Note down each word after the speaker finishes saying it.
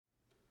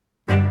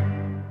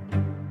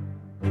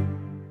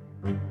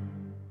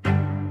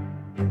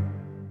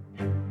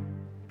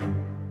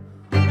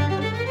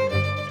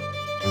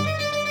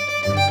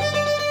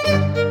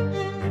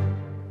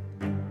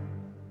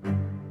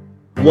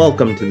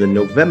Welcome to the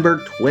November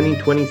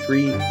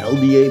 2023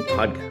 LDA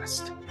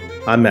podcast.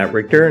 I'm Matt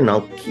Richter, and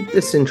I'll keep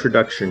this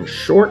introduction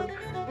short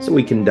so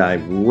we can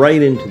dive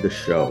right into the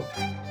show.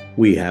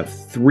 We have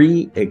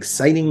 3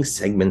 exciting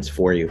segments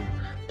for you,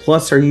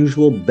 plus our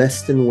usual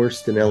best and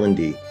worst in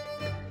L&D.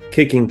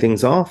 Kicking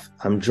things off,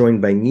 I'm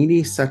joined by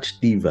Nidhi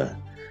Sachdeva.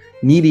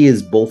 Nidhi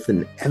is both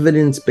an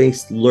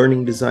evidence-based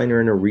learning designer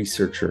and a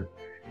researcher.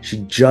 She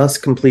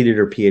just completed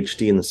her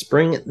PhD in the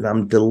spring, and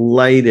I'm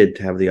delighted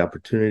to have the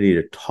opportunity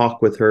to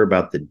talk with her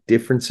about the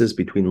differences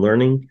between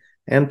learning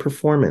and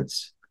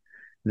performance.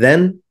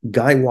 Then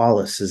Guy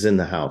Wallace is in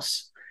the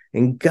house,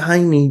 and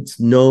Guy needs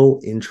no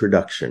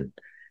introduction,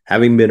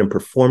 having been a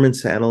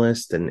performance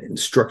analyst and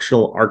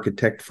instructional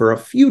architect for a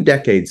few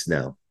decades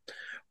now.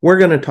 We're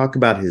going to talk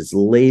about his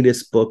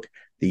latest book,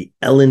 The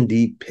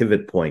L&D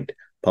Pivot Point,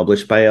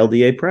 published by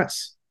LDA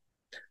Press.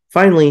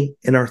 Finally,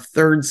 in our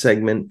third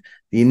segment,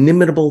 the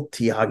inimitable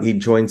Tyagi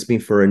joins me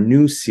for a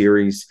new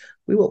series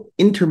we will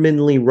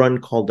intermittently run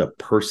called A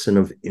Person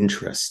of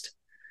Interest.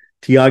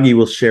 Tyagi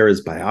will share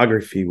his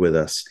biography with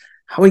us,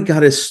 how he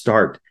got his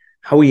start,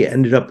 how he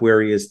ended up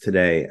where he is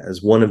today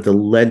as one of the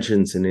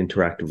legends in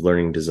interactive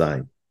learning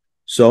design.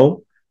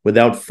 So,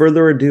 without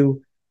further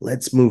ado,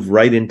 let's move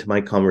right into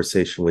my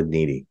conversation with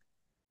Nidhi.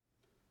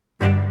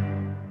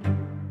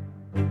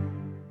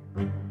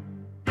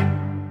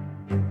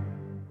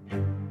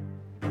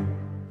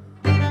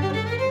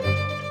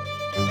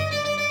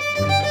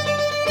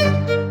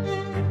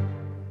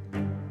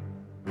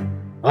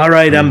 All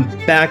right, I'm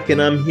back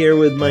and I'm here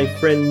with my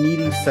friend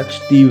Nidhi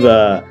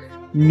Sachdeva.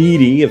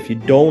 Nidhi, if you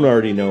don't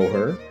already know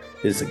her,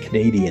 is a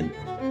Canadian,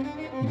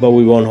 but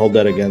we won't hold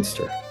that against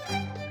her.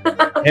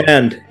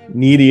 And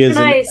Nidhi is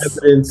an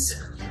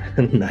evidence.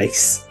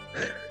 Nice.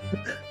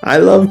 I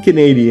love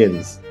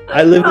Canadians.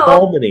 I live in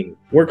Albany.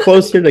 We're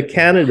closer to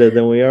Canada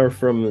than we are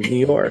from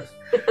New York.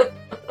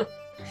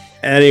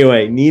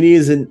 Anyway, Nidhi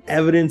is an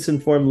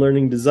evidence-informed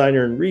learning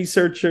designer and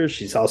researcher.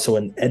 She's also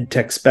an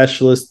EdTech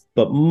specialist,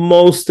 but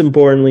most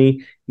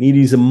importantly,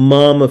 Nidhi's a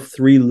mom of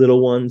 3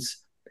 little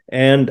ones,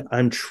 and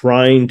I'm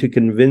trying to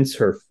convince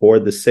her, for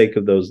the sake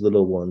of those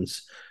little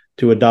ones,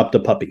 to adopt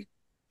a puppy,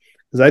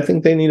 because I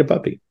think they need a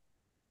puppy.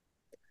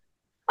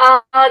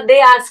 They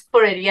ask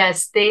for it,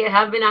 yes. They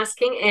have been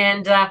asking,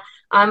 and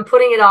I'm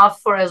putting it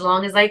off for as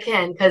long as I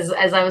can, because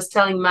as I was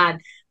telling Matt,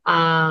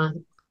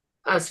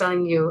 I was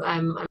telling you,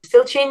 I'm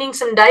still changing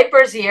some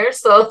diapers here,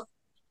 so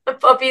the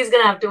puppy is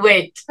gonna have to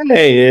wait.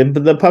 Hey,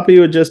 the puppy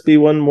would just be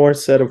one more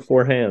set of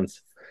 4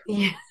 hands.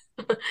 Yeah,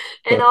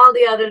 and all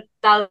the other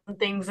 1,000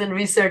 things in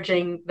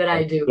researching that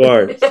I do.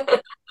 Of course.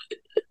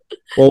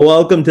 Well,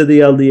 welcome to the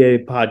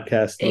LDA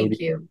podcast. Thank Nidhi.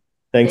 you.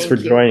 Thanks for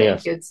joining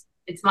us.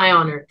 It's my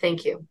honor.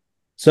 Thank you.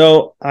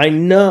 So I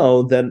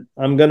know that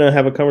I'm going to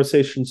have a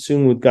conversation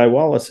soon with Guy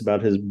Wallace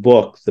about his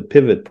book, The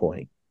Pivot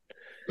Point.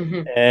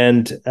 Mm-hmm.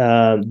 And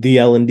the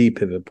L&D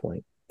Pivot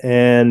Point.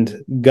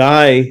 And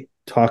Guy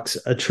talks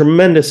a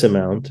tremendous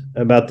amount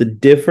about the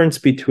difference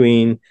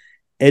between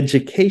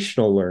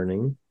educational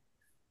learning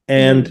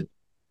and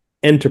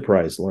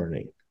enterprise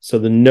learning. So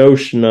the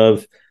notion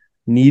of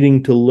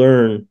needing to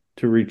learn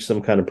to reach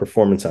some kind of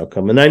performance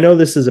outcome. And I know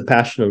this is a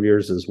passion of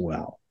yours as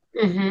well.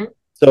 Mm-hmm.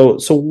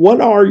 So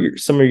what are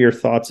some of your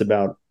thoughts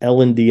about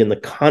L&D in the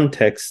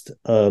context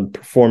of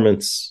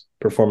performance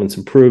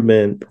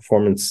improvement,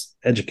 performance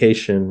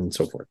education, and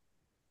so forth?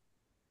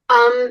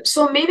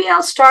 So maybe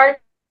I'll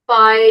start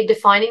by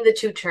defining the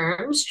 2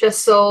 terms,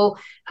 just so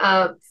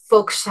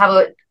folks have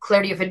a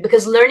clarity of it,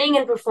 because learning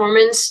and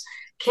performance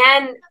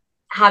can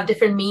have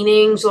different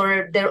meanings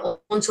or their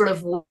own sort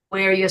of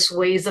various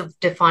ways of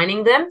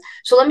defining them.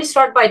 So let me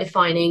start by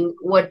defining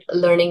what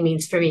learning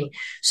means for me.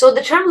 So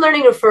the term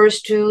learning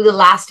refers to the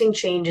lasting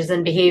changes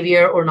in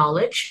behavior or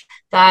knowledge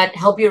that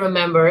help you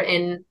remember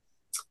and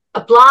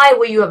apply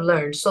what you have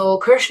learned. So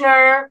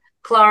Kirshner,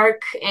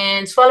 Clark,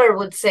 and Sweller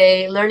would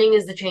say learning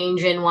is the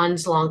change in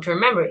one's long-term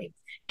memory.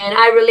 And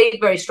I relate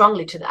very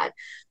strongly to that.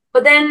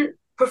 But then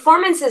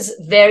performance is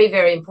very,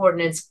 very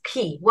important. It's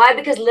key. Why?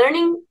 Because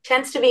learning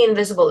tends to be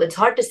invisible. It's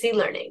hard to see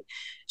learning.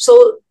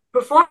 So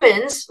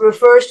performance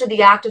refers to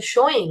the act of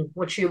showing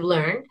what you've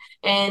learned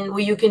and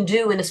what you can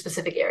do in a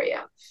specific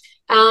area.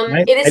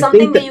 It is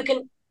something that you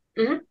can...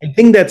 Mm-hmm. I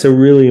think that's a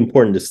really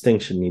important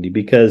distinction, Nidhi,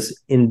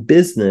 because in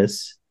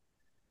business,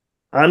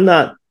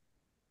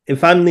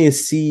 if I'm the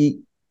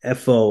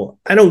CFO,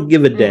 I don't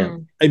give a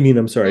damn. I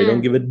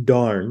don't give a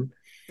darn.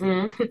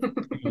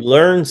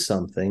 Learn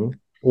something.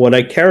 What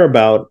I care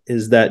about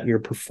is that your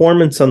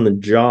performance on the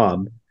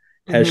job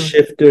has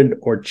shifted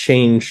or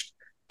changed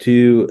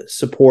to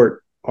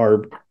support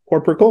our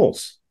corporate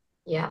goals.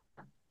 Yeah.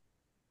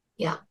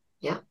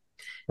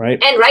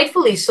 Right. And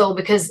rightfully so,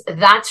 because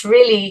that's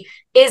really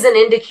is an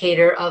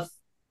indicator of,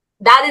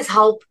 that is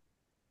how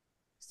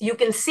you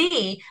can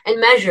see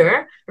and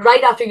measure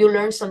right after you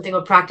learn something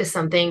or practice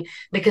something,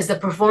 because the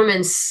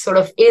performance sort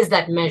of is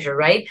that measure,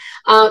 right?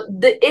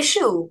 The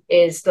issue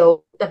is,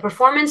 though, the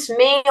performance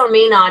may or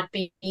may not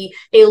be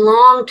a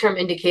long-term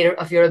indicator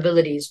of your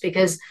abilities,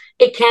 because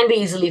it can be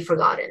easily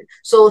forgotten.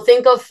 So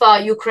think of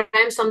you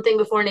cram something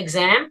before an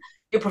exam,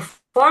 you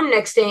perform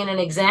next day in an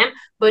exam,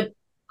 but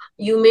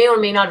you may or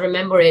may not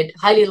remember it.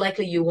 Highly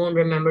likely you won't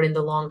remember in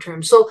the long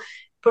term. So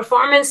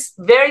performance,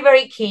 very,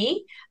 very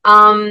key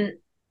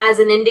as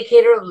an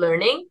indicator of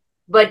learning.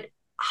 But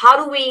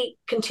how do we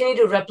continue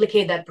to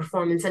replicate that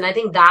performance? And I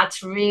think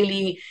that's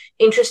really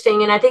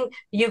interesting. And I think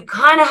you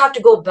kind of have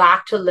to go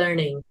back to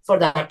learning for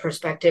that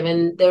perspective.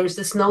 And there's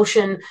this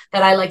notion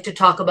that I like to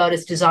talk about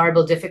is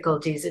desirable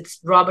difficulties. It's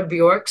Robert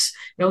Bjork's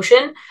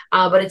notion,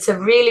 but it's a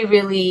really,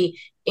 really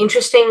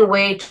interesting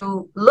way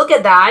to look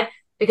at that,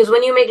 because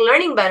when you make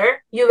learning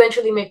better, you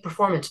eventually make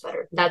performance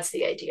better. That's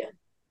the idea.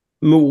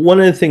 One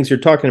of the things you're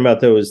talking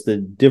about, though, is the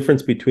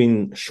difference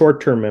between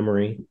short-term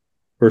memory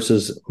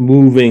versus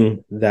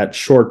moving that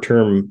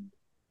short-term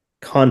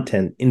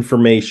content,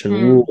 information,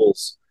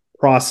 rules,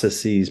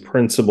 processes,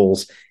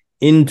 principles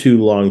into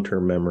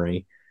long-term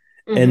memory.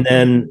 And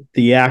then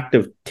the act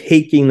of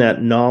taking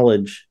that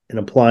knowledge and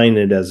applying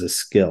it as a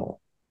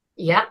skill.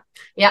 Yeah.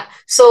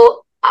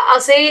 So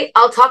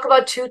I'll talk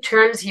about two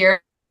terms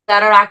here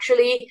that are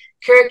actually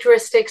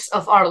characteristics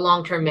of our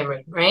long-term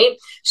memory, right?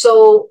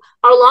 So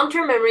our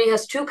long-term memory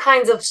has two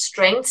kinds of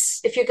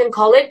strengths, if you can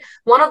call it.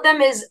 One of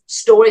them is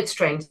storage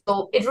strength.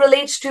 So it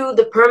relates to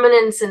the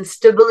permanence and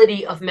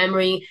stability of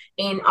memory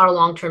in our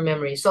long-term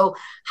memory. So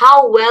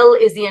how well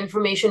is the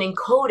information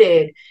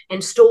encoded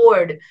and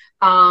stored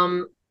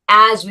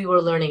as we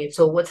were learning it?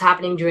 So what's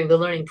happening during the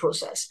learning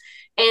process?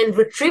 And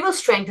retrieval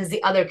strength is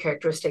the other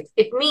characteristic.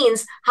 It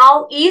means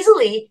how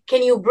easily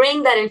can you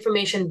bring that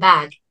information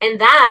back?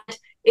 And that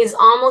is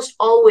almost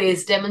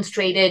always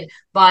demonstrated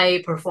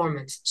by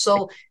performance.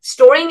 So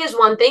storing is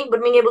one thing,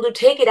 but being able to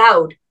take it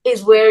out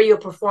is where your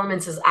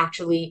performance is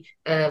actually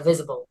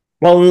visible.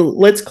 Well,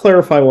 let's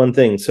clarify one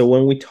thing. So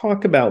when we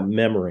talk about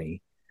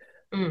memory,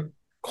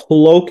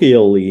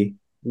 colloquially,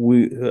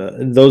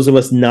 those of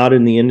us not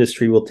in the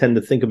industry will tend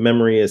to think of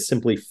memory as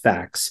simply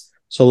facts.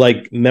 So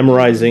like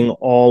memorizing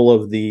all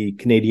of the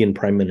Canadian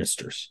prime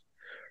ministers,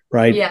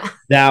 right? Yeah.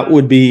 That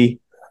would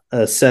be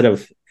a set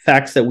of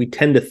facts that we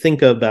tend to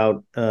think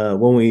about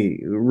when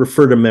we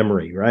refer to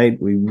memory, right?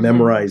 We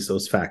memorize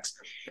those facts.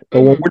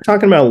 But when we're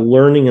talking about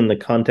learning in the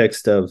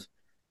context of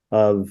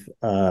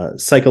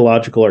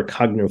psychological or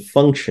cognitive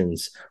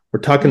functions,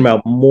 we're talking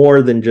about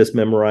more than just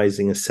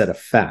memorizing a set of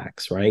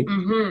facts, right?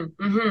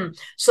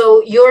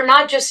 So you're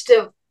not just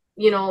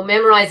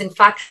memorizing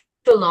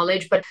factual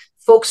knowledge, but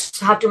folks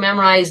have to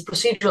memorize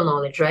procedural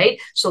knowledge, right?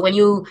 So when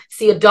you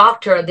see a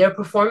doctor, they're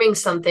performing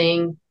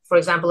something, for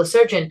example, a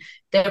surgeon,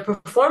 their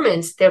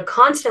performance, they're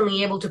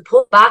constantly able to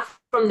pull back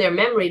from their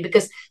memory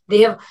because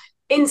they have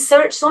in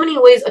so many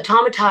ways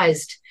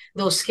automatized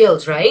those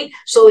skills, right?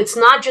 So it's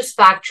not just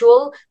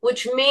factual,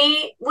 which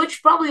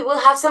probably will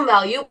have some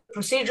value.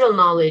 Procedural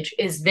knowledge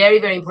is very,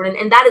 very important.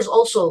 And that is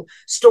also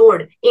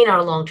stored in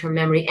our long-term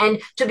memory. And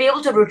to be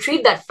able to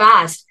retrieve that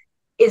fast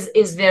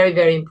is very,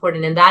 very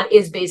important. And that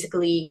is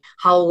basically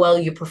how well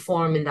you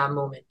perform in that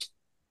moment.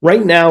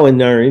 Right now in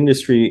our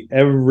industry,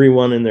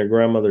 everyone and their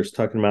grandmother's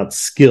talking about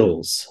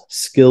skills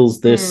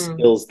this,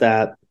 skills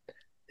that.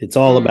 It's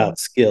all about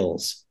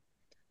skills.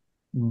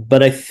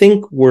 But I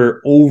think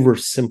we're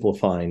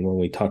oversimplifying when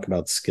we talk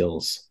about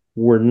skills.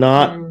 We're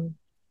not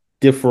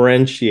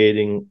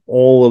differentiating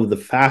all of the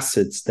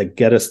facets that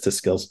get us to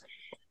skills.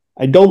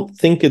 I don't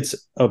think it's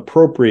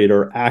appropriate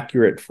or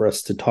accurate for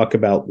us to talk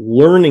about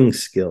learning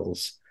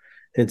skills.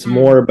 It's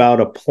more about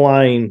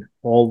applying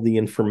all the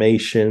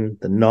information,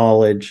 the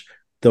knowledge,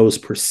 those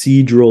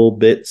procedural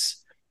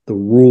bits, the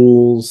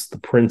rules, the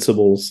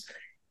principles,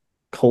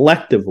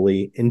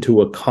 collectively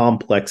into a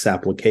complex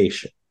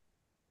application.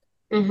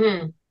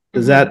 Am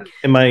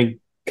I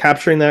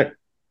capturing that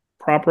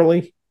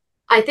properly?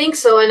 I think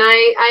so. And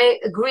I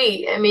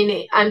agree. I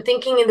mean, I'm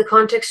thinking in the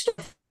context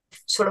of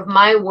sort of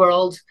my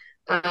world,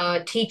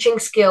 teaching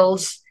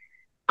skills.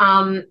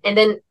 And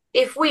then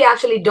if we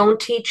actually don't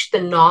teach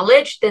the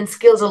knowledge, then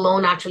skills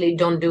alone actually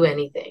don't do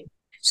anything.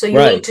 So you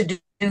need to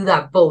do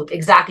that both.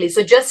 Exactly.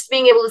 So just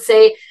being able to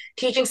say,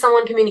 teaching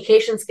someone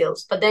communication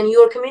skills, but then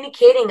you're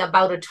communicating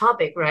about a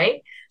topic,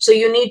 right? So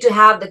you need to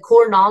have the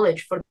core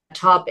knowledge for the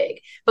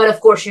topic. But of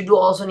course, you do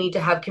also need to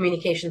have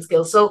communication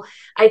skills. So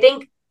I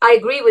think I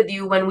agree with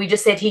you when we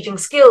just say teaching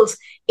skills,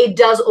 it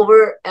does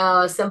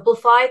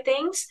simplify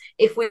things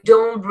if we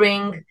don't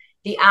bring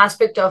the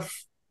aspect of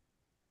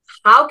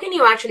how can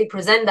you actually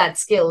present that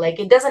skill? Like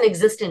it doesn't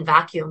exist in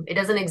vacuum. It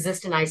doesn't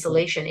exist in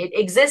isolation. It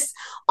exists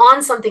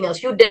on something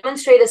else. You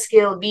demonstrate a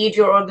skill, be it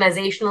your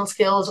organizational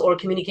skills or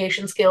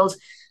communication skills,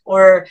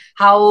 or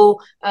how,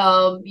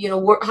 how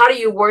do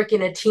you work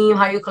in a team,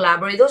 how you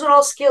collaborate. Those are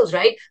all skills,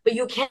 right? But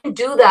you can't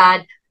do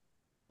that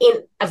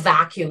in a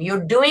vacuum.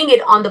 You're doing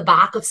it on the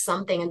back of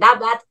something. And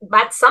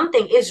that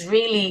something is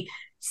really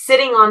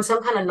sitting on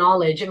some kind of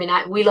knowledge. I mean,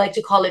 we like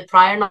to call it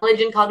prior knowledge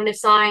in cognitive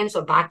science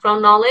or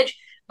background knowledge,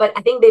 but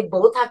I think they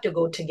both have to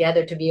go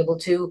together to be able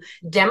to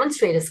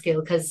demonstrate a skill,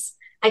 because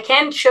I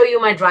can't show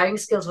you my driving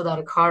skills without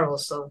a car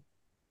also.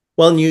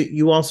 Well, and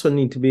you also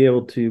need to be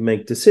able to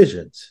make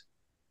decisions,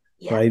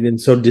 Yeah. right? And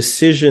so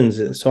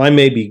decisions, so I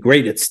may be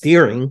great at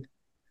steering,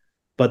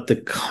 but the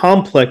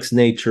complex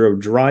nature of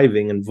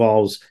driving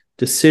involves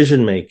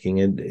decision making.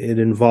 It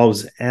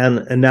involves an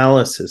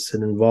analysis.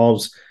 It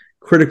involves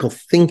critical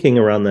thinking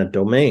around that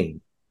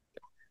domain.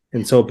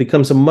 And so it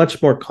becomes a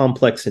much more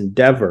complex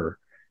endeavor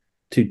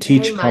to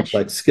teach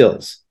complex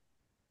skills.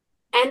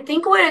 And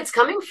think where it's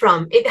coming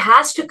from. It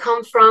has to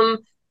come from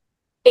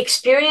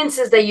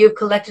experiences that you've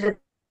collected in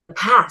the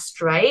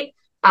past, right?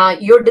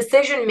 Your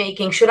decision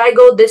making. Should I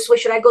go this way?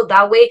 Should I go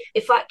that way?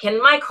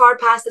 Can my car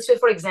pass this way,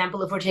 for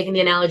example, if we're taking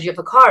the analogy of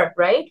a car,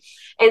 right?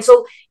 And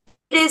so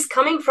it is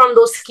coming from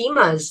those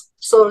schemas.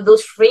 So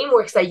those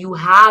frameworks that you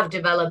have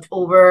developed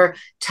over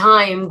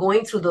time,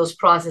 going through those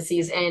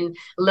processes and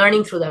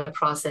learning through that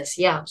process.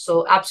 Yeah.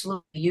 So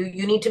absolutely,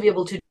 you need to be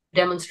able to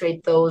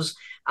demonstrate those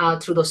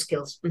through those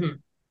skills. Mm-hmm.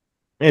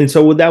 And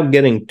so without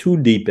getting too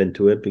deep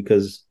into it,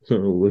 because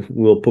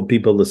we'll put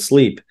people to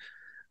sleep,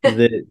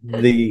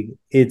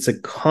 it's a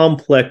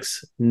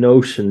complex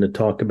notion to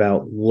talk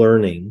about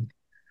learning.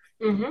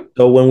 Mm-hmm.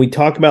 So when we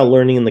talk about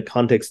learning in the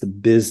context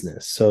of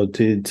business, so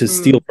to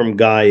steal from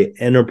Guy,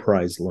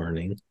 enterprise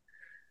learning,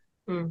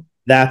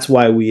 that's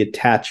why we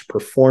attach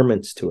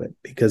performance to it,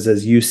 because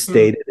as you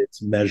stated,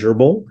 it's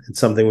measurable. It's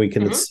something we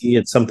can see.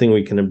 It's something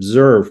we can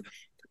observe,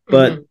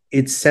 but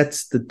it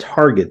sets the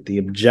target, the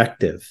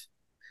objective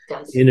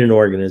in an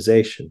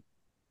organization.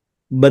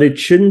 But it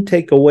shouldn't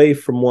take away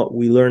from what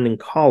we learn in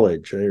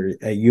college or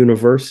at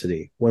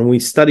university. When we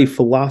study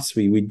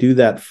philosophy, we do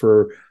that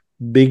for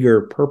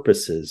bigger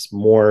purposes,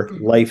 more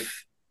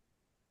life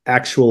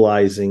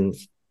actualizing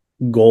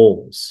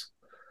goals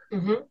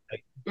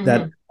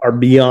that are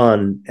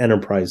beyond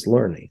enterprise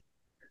learning.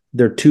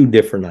 They're two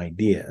different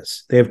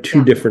ideas. They have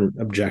two different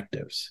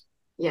objectives.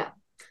 Yeah.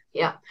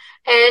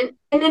 And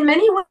in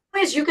many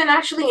ways, you can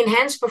actually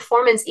enhance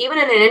performance even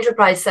in an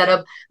enterprise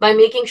setup by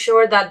making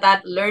sure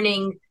that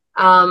learning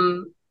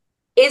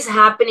is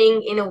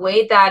happening in a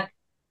way that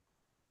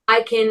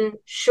I can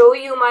show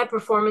you my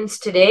performance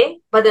today,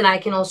 but then I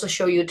can also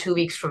show you 2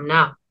 weeks from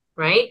now,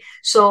 right?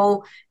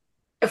 So,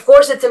 of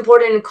course, it's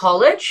important in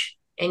college,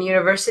 in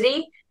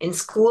university, in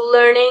school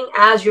learning,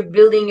 as you're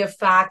building your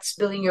facts,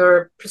 building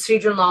your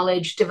procedural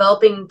knowledge,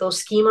 developing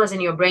those schemas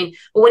in your brain.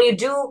 But when you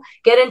do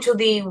get into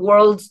the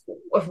world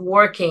of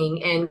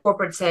working and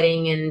corporate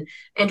setting and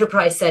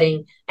enterprise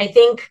setting, I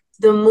think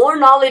the more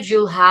knowledge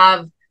you'll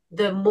have,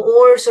 the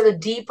more sort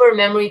of deeper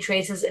memory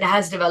traces it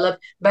has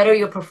developed, better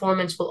your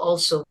performance will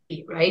also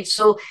be, right?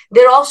 So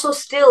they're also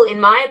still, in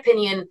my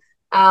opinion,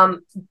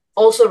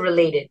 also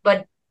related.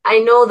 But I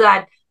know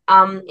that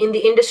in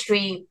the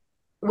industry,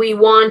 we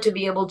want to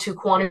be able to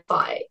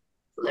quantify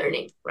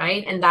learning,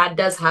 right? And that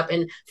does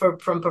happen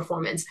from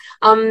performance.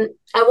 I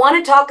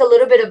want to talk a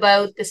little bit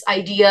about this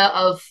idea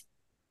of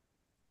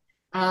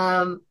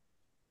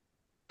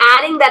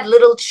adding that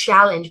little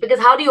challenge, because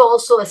how do you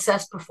also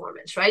assess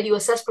performance, right? You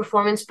assess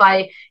performance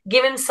by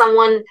giving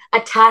someone a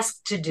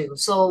task to do.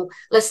 So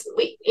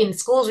in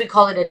schools, we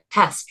call it a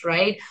test,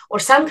 right? Or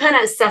some kind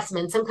of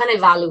assessment, some kind of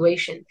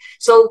evaluation.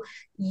 So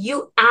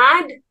you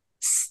add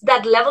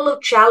that level of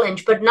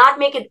challenge, but not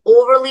make it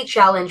overly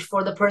challenged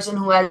for the person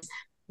who has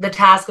the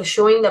task of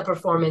showing the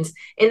performance.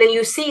 And then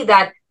you see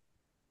that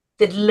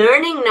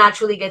learning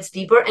naturally gets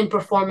deeper and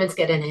performance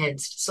get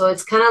enhanced. So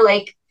it's kind of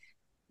like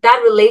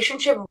that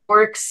relationship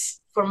works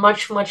for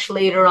much, much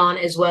later on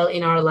as well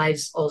in our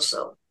lives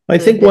also. I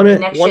think one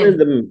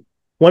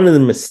of the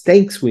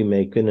mistakes we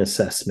make in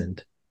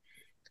assessment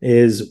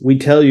is we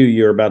tell you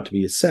you're about to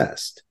be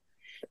assessed.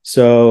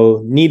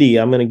 So, Nidhi,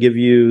 I'm going to give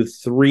you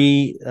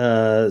 3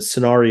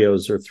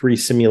 scenarios or 3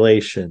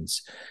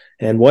 simulations.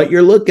 And what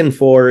you're looking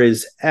for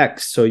is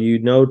X, so you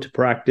know to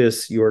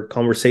practice your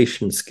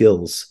conversation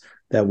skills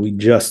that we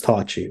just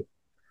taught you.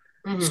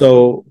 Mm-hmm.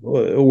 So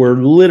we're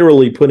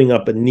literally putting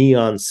up a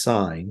neon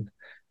sign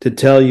to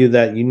tell you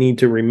that you need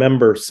to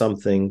remember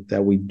something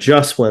that we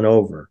just went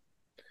over.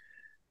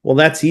 Well,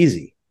 that's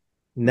easy.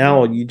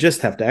 Now you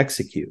just have to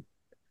execute.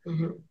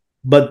 Mm-hmm.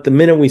 But the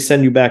minute we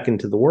send you back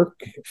into the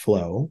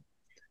workflow,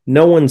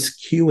 no one's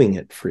cueing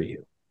it for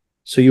you.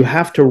 So you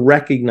have to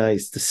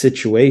recognize the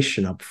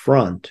situation up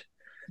front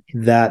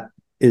that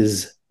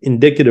is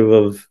indicative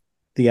of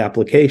the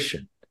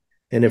application.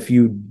 And if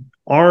you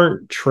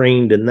aren't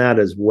trained in that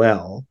as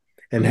well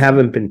and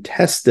haven't been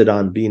tested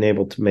on being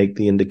able to make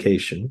the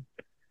indication,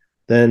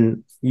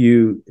 then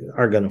you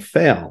are going to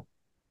fail.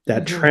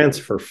 That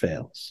transfer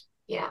fails.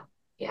 Yeah.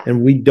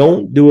 And we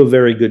don't do a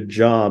very good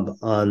job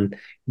on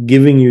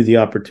giving you the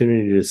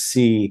opportunity to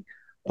see,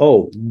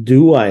 oh,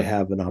 do I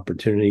have an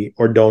opportunity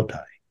or don't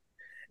I?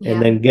 Yeah.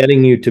 And then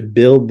getting you to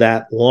build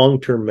that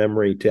long-term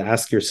memory to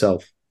ask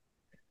yourself,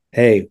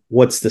 hey,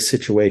 what's the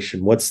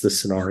situation? What's the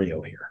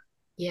scenario here?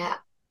 Yeah.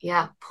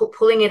 Yeah,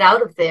 pulling it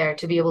out of there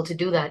to be able to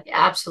do that.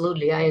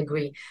 Absolutely, I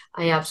agree.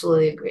 I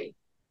absolutely agree.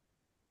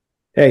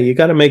 Hey, you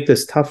got to make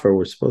this tougher.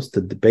 We're supposed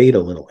to debate a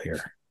little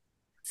here.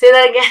 Say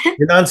that again.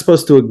 You're not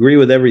supposed to agree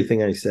with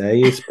everything I say.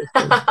 You're supposed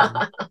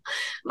to...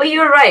 But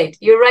you're right.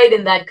 You're right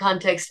in that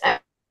context. I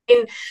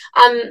mean,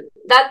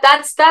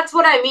 that's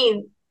what I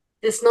mean.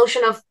 This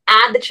notion of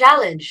add the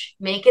challenge,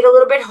 make it a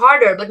little bit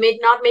harder, but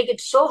not make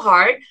it so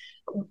hard.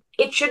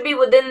 It should be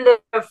within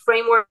the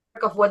framework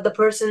of what the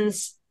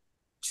person's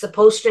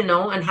supposed to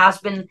know and has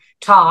been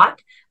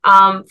taught,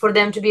 for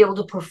them to be able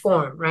to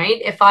perform,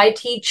 right? If I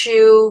teach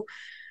you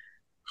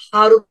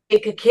how to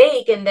bake a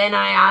cake and then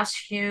I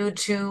ask you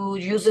to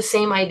use the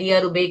same idea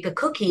to bake a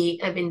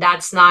cookie, I mean,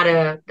 that's not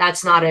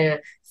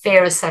a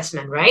fair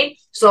assessment, right?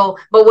 So,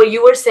 but what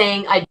you were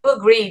saying, I do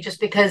agree,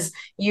 just because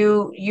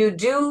you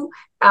do,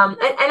 and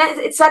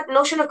it's that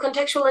notion of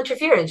contextual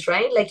interference,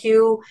 right? Like,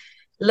 you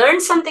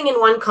learn something in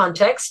one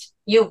context,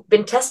 you've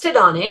been tested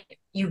on it,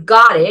 you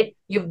got it,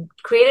 you've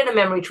created a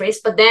memory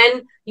trace, but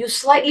then you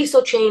slightly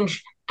so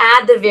change,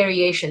 add the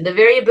variation, the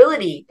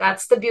variability.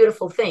 That's the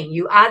beautiful thing.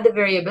 You add the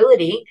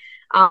variability,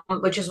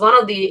 which is one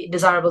of the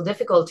desirable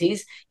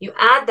difficulties. You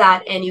add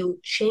that and you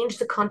change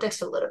the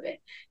context a little bit.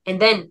 And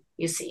then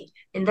you see,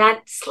 and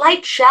that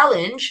slight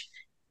challenge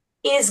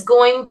is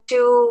going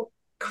to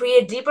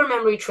create deeper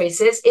memory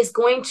traces, is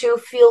going to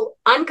feel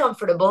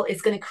uncomfortable,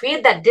 it's going to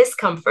create that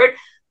discomfort,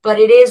 but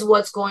it is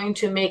what's going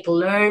to make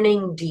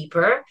learning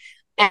deeper,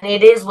 and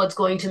it is what's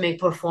going to make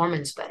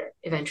performance better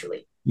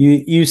eventually.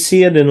 You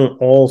see it in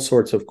all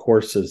sorts of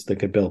courses that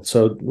get built.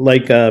 So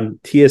like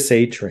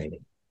TSA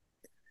training.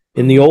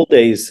 In the old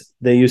days,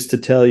 they used to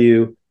tell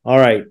you, all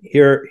right,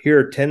 here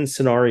are 10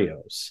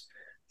 scenarios.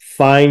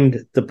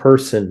 Find the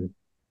person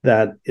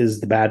that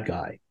is the bad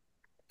guy.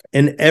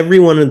 And every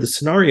one of the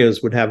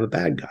scenarios would have a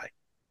bad guy.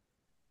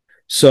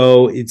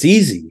 So it's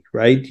easy,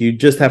 right? You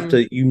just have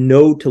to,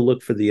 to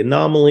look for the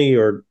anomaly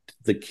or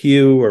the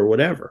cue or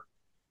whatever,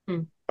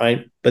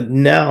 right? But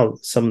now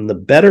some of the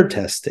better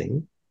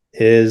testing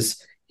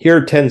is, here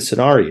are 10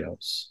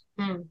 scenarios.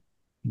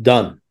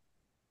 Done.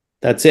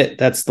 That's it.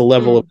 That's the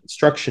level of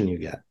instruction you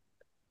get.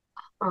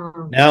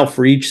 Now,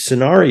 for each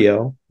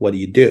scenario, what do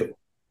you do?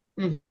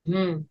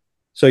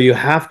 So you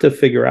have to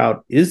figure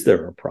out, is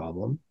there a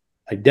problem?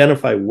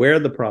 Identify where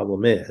the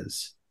problem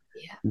is,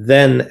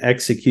 then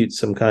execute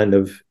some kind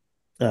of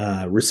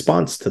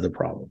response to the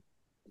problem.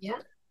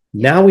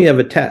 Now we have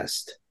a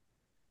test,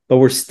 but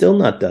we're still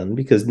not done,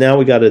 because now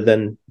we got to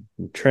then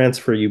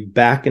transfer you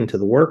back into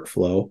the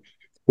workflow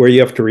where you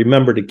have to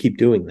remember to keep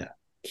doing that.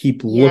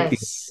 Keep looking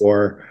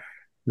for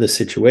the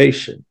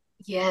situation.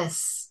 Right?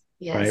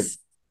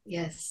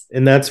 Yes.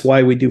 And that's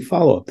why we do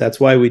follow-up. That's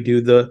why we do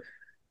the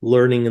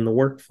learning in the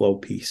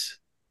workflow piece.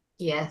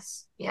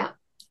 Yes. Yeah.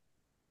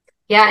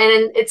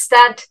 And it's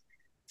that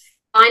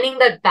finding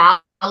that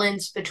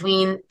balance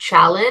between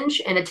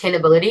challenge and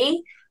attainability.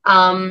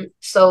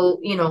 So,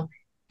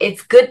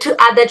 it's good to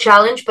add that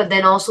challenge, but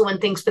then also when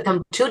things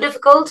become too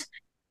difficult,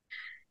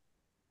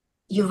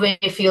 you may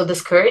feel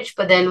discouraged.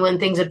 But then when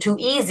things are too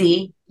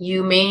easy,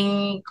 you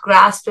may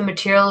grasp the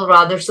material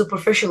rather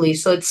superficially.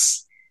 So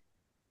it's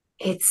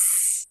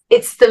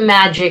the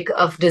magic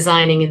of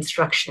designing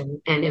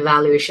instruction and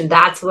evaluation.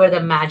 That's where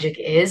the magic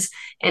is.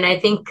 And I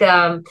think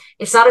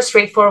it's not a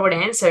straightforward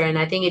answer. And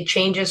I think it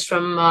changes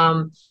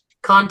from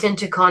content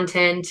to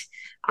content,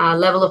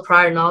 level of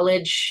prior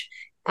knowledge,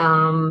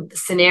 the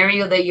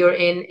scenario that you're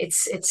in.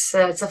 It's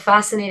a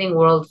fascinating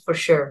world for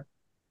sure.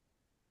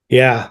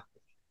 Yeah.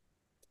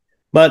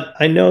 But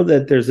I know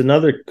that there's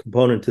another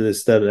component to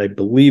this that I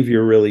believe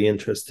you're really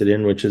interested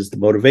in, which is the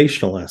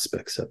motivational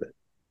aspects of it.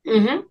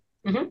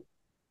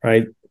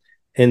 Right?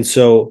 And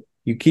so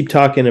you keep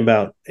talking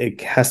about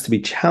it has to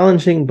be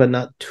challenging, but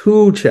not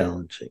too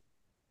challenging.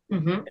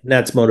 And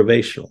that's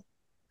motivational.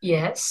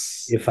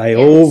 Yes. If I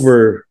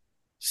over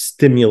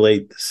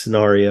stimulate the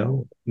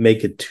scenario,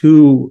 make it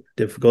too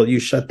difficult, you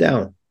shut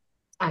down.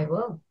 I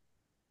will.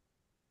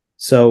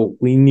 So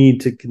we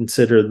need to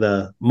consider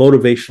the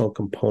motivational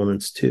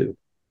components too.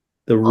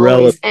 The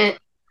relevance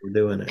of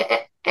doing it.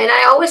 And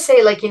I always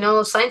say,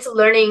 science of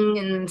learning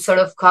and sort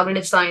of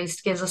cognitive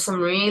science gives us some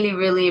really,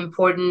 really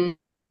important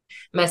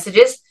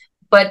messages.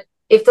 But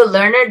if the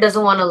learner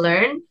doesn't want to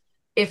learn,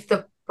 if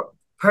the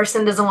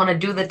person doesn't want to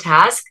do the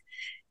task,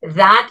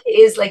 that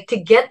is to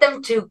get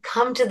them to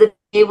come to the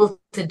table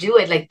to do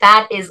it.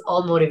 That is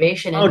all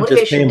motivation. And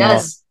motivation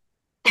does.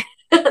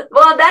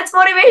 Well, that's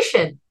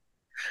motivation.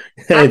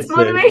 That's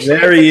motivation.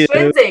 Very,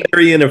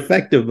 very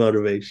ineffective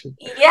motivation.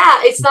 Yeah,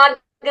 it's not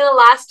going to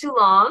last too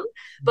long,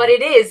 but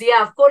it is.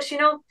 Yeah, of course,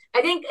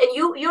 I think, and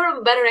you're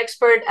a better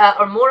expert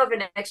or more of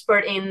an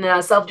expert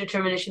in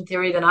self-determination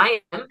theory than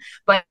I am,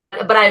 but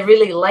I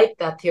really like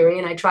that theory,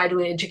 and I try to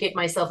educate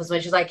myself as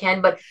much as I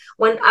can. But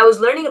when I was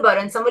learning about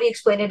it, and somebody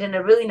explained it in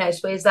a really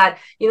nice way, is that,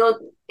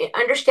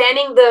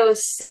 understanding the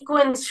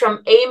sequence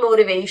from a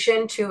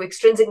motivation to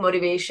extrinsic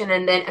motivation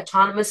and then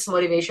autonomous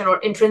motivation, or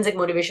intrinsic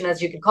motivation,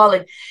 as you could call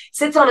it,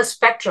 sits on a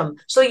spectrum.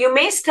 So you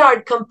may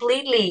start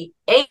completely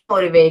A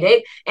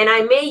motivated, and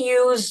I may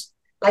use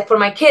like for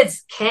my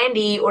kids,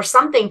 candy or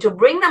something to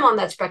bring them on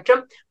that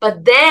spectrum.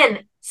 But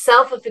then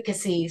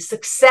self-efficacy,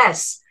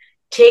 success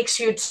takes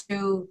you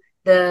to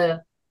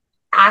the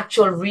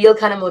actual real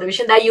kind of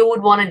motivation that you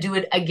would want to do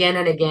it again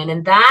and again.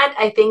 And that,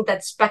 I think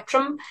that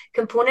spectrum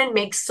component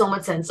makes so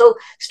much sense. So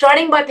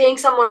starting by paying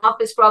someone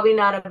off is probably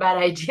not a bad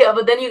idea,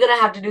 but then you're going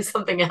to have to do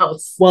something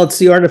else. Well, it's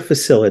the art of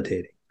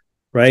facilitating,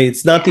 right?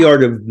 It's not the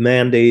art of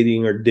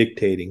mandating or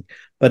dictating,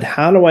 but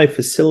how do I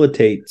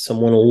facilitate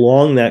someone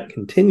along that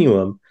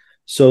continuum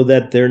so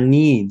that their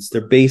needs,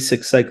 their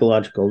basic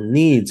psychological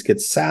needs,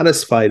 get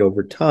satisfied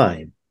over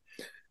time?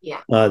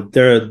 Yeah. I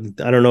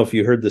don't know if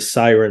you heard the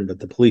siren, but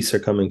the police are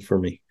coming for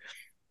me.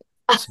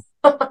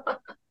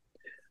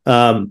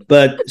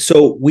 But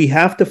so we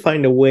have to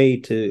find a way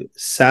to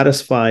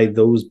satisfy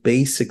those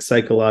basic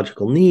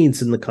psychological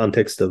needs in the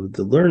context of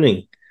the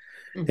learning.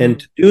 Mm-hmm. And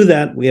to do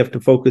that, we have to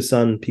focus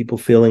on people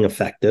feeling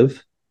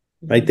effective,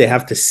 right? Mm-hmm. They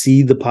have to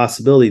see the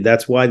possibility.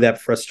 That's why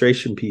that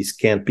frustration piece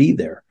can't be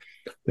there.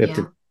 We have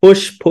to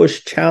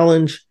push,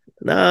 challenge,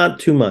 not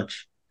too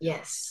much.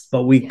 Yes.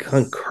 But we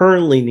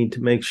concurrently need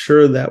to make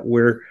sure that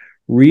we're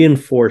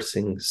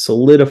reinforcing,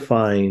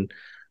 solidifying,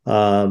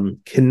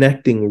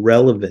 connecting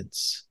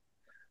relevance,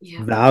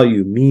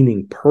 value,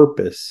 meaning,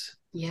 purpose,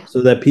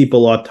 so that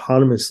people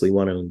autonomously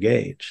want to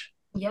engage.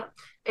 Yeah.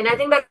 And I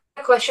think that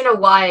question of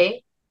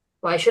why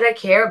should I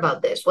care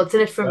about this? What's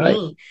in it for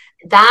me?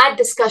 That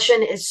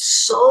discussion is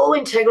so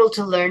integral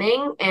to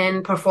learning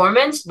and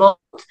performance, both.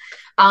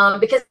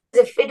 Because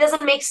if it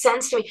doesn't make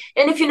sense to me,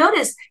 and if you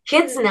notice,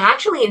 kids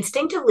naturally,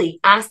 instinctively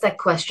ask that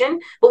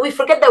question, but we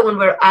forget that when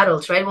we're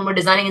adults, right? When we're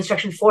designing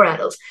instruction for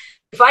adults.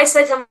 If I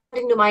said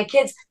something to my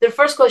kids, their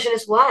first question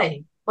is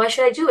why? Why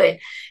should I do it?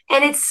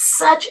 And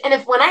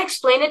when I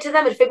explain it to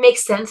them, if it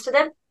makes sense to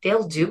them,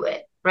 they'll do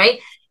it, right?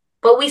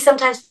 But we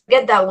sometimes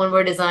forget that when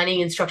we're designing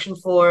instruction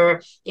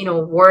for,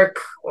 work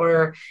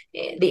or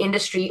the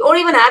industry, or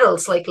even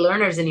adults like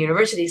learners in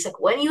universities. Like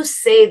when you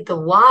say the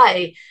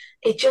why,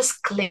 it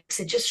just clicks.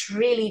 It just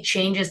really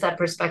changes that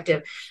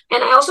perspective.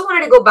 And I also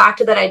wanted to go back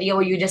to that idea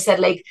where you just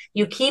said, like,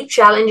 you keep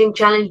challenging,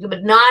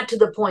 but not to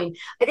the point.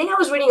 I think I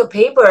was reading a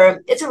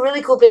paper. It's a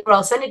really cool paper.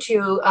 I'll send it to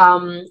you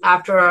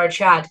after our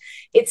chat.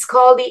 It's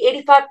called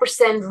the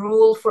 85%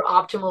 Rule for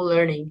Optimal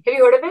Learning. Have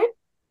you heard of it?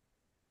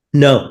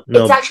 No.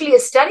 It's actually a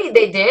study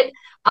they did.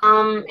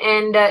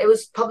 And it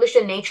was published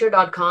in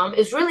nature.com.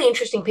 It's a really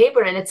interesting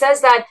paper. And it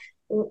says that,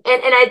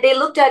 they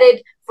looked at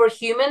it for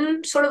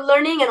human sort of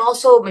learning and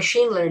also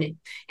machine learning.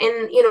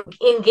 And,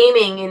 in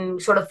gaming, in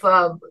sort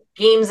of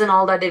games and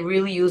all that, they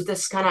really use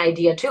this kind of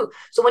idea too.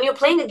 So when you're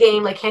playing a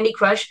game like Candy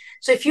Crush,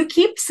 so if you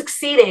keep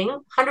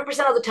succeeding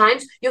 100% of the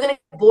times, you're going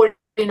to get bored.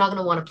 You're not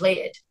going to want to play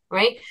it,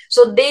 right?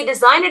 So they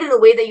designed it in a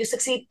way that you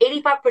succeed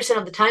 85%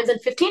 of the times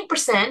and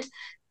 15%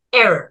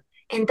 error.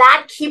 And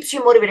that keeps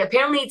you motivated.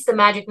 Apparently, it's the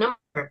magic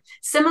number.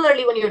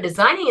 Similarly, when you're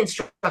designing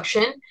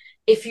instruction,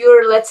 if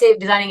you're, let's say,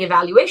 designing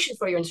evaluation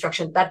for your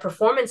instruction, that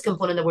performance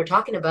component that we're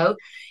talking about,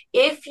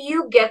 if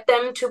you get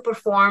them to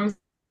perform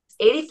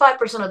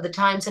 85% of the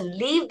times and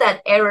leave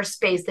that error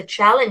space, the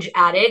challenge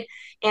added,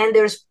 and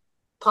there's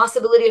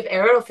possibility of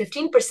error of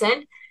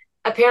 15%,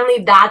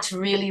 apparently that's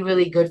really,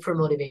 really good for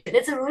motivation.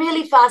 It's a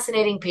really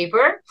fascinating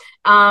paper.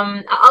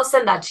 I'll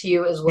send that to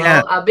you as well.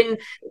 Yeah. I've been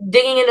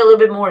digging in a little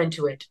bit more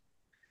into it.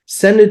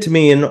 Send it to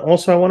me. And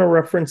also I want to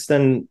reference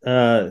then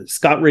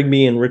Scott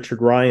Rigby and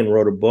Richard Ryan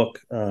wrote a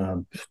book,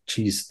 10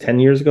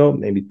 years ago,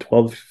 maybe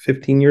 12,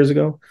 15 years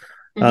ago,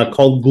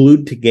 called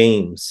Glued to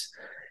Games.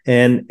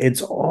 And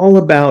it's all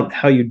about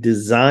how you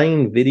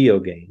design video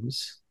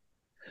games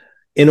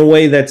in a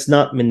way that's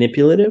not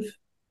manipulative,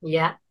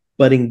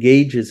 but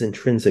engages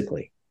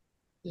intrinsically.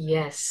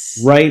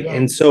 Yes. Right. Yes.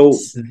 And so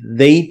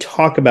they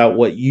talk about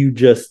what you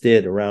just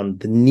did around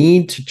the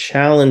need to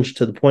challenge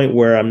to the point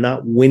where I'm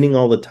not winning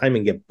all the time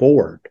and get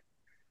bored.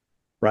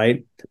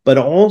 Right. But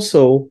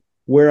also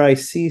where I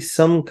see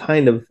some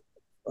kind of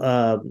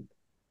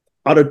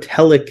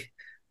autotelic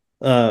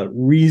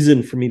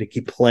reason for me to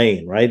keep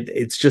playing. Right.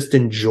 It's just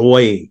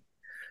enjoyment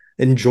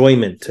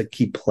to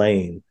keep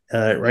playing.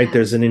 Right. Yeah.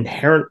 There's an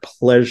inherent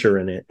pleasure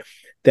in it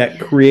that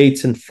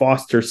creates and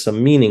fosters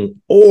some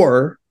meaning,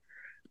 or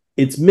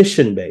it's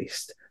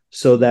mission-based.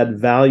 So that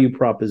value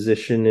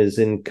proposition is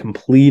in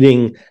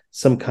completing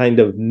some kind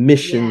of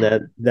mission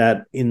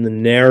that in the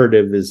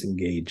narrative is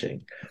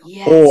engaging.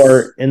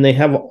 Yes. And they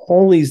have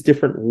all these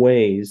different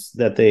ways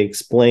that they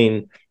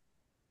explain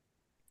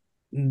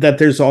that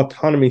there's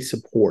autonomy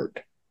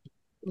support.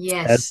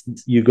 Yes. As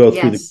you go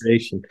through the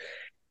creation.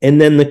 And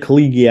then the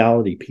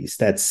collegiality piece,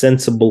 that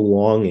sense of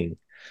belonging,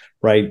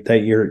 right?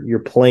 That you're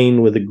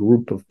playing with a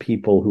group of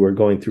people who are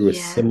going through a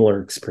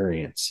similar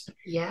experience.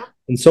 Yeah.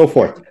 And so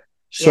forth.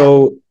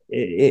 So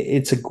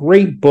it's a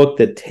great book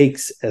that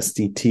takes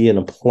SDT and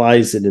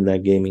applies it in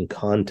that gaming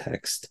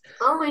context.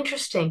 Oh,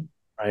 interesting.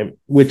 Right.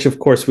 Which, of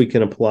course, we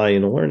can apply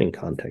in a learning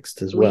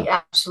context as well. We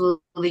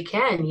absolutely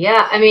can.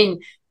 Yeah. I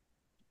mean,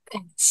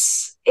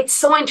 it's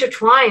so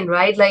intertwined,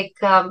 right? Like,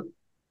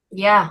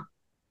 yeah.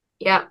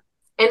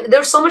 And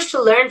there's so much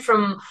to learn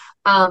from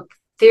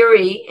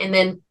theory and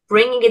then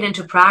bringing it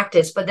into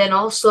practice, but then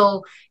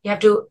also you have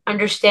to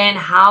understand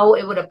how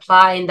it would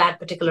apply in that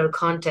particular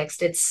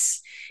context.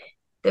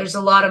 There's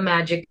a lot of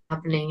magic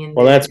happening in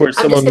Well, there. that's where I'm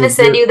just someone going to with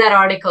send your, you that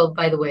article,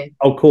 by the way.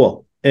 oh,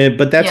 cool.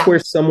 But that's Yeah. where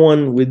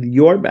someone with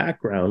your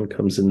background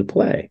comes into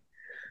play,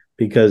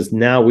 because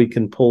now we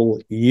can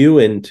pull you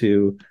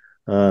into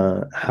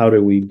how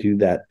do we do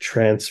that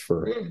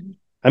transfer. Mhm.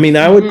 I mean,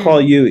 I would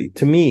call you,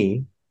 to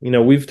me,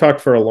 we've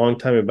talked for a long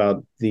time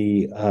about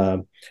the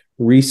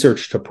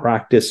research to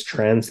practice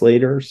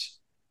translators,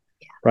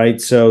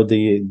 right? So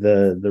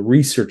the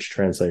research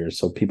translators,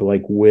 so people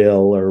like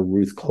Will or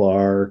Ruth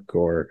Clark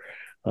or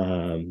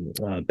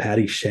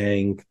Patty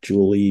Shank,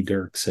 Julie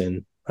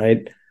Dirksen,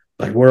 right?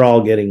 But we're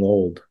all getting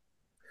old.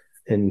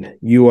 And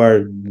you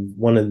are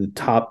one of the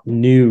top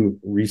new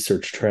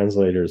research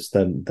translators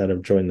that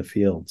have joined the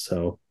field.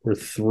 So we're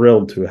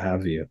thrilled to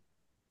have you.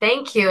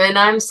 Thank you. And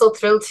I'm so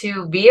thrilled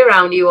to be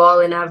around you all.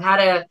 And I've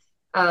had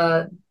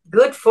a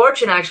good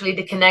fortune actually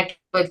to connect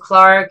with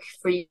Clark,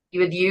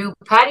 with you,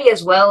 Patty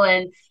as well.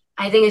 And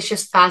I think it's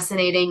just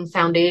fascinating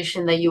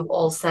foundation that you've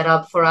all set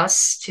up for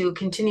us to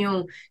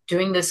continue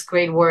doing this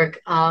great work.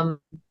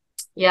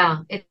 Yeah,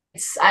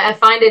 I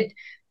find it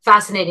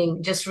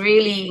fascinating, just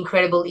really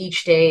incredible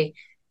each day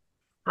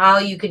how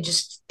you could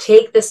just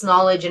take this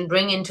knowledge and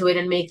bring into it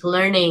and make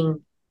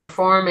learning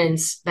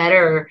performance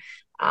better.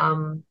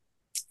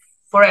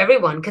 For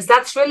everyone, because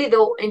that's really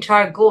the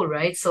entire goal,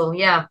 right? So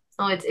yeah,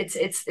 no,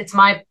 it's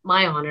my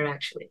honor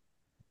actually.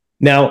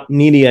 Now,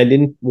 Needy, I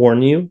didn't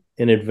warn you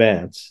in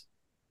advance,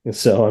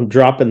 so I'm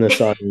dropping this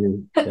on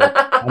you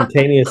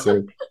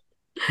spontaneously.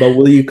 But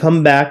will you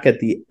come back at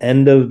the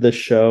end of the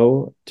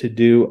show to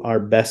do our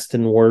best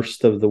and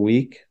worst of the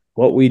week?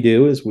 What we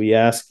do is we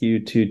ask you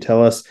to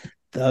tell us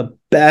the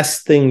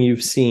best thing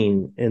you've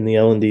seen in the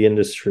L&D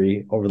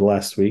industry over the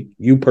last week,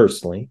 you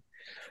personally,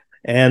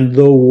 and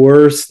the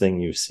worst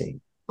thing you've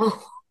seen.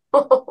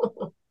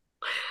 So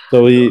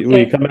will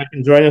you come back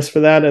and join us for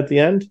that at the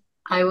end?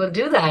 I will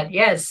do that,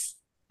 yes.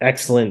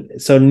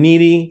 Excellent. So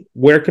Needy,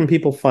 where can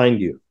people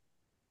find you?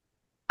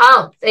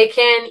 Oh, they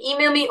can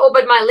email me. Oh,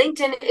 but my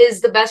LinkedIn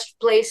is the best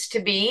place to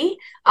be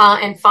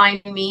and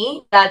find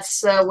me.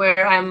 That's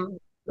where I'm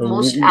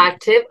most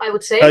active, I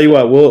would say. Tell you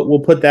what, we'll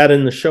put that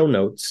in the show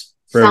notes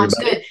for Sounds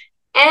everybody. good.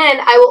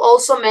 And I will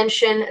also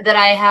mention that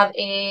I have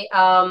a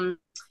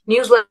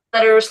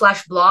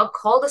newsletter/blog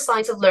called The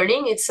Science of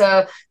Learning. It's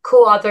a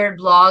co-authored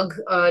blog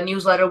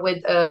newsletter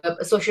with an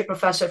associate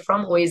professor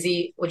from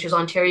OISE, which is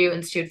Ontario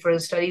Institute for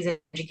Studies in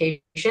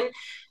Education.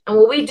 And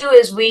what we do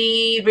is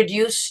we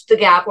reduce the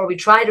gap, or we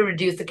try to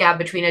reduce the gap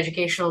between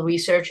educational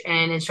research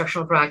and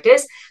instructional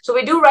practice. So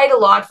we do write a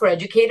lot for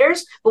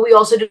educators, but we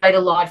also do write a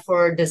lot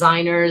for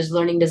designers,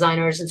 learning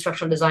designers,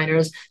 instructional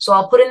designers. So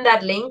I'll put in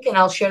that link and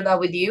I'll share that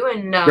with you.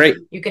 And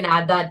you can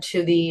add that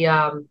to the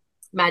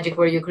magic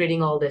where you're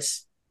creating all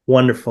this.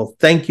 Wonderful.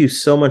 Thank you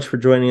so much for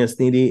joining us,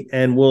 Needy.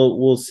 And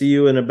we'll see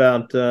you in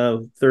about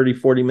 30,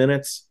 40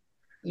 minutes.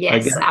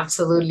 Yes,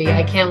 absolutely.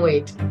 I can't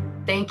wait.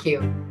 Thank you.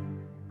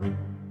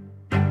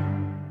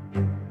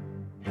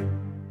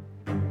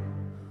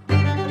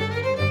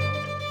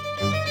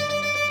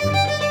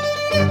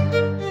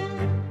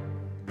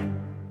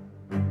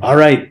 All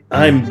right,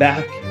 I'm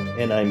back,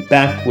 and I'm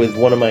back with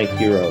one of my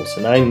heroes.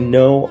 And I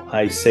know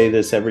I say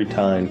this every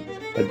time,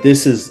 but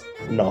this is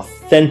an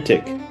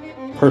authentic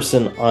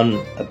person on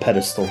a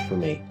pedestal for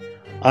me.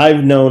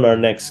 I've known our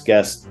next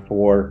guest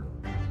for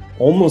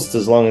almost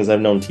as long as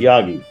I've known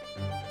Tyagi,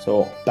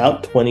 so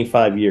about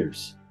 25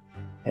 years.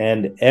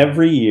 And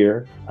every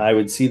year, I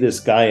would see this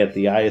guy at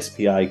the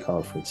ISPI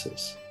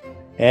conferences.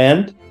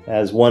 And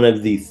as one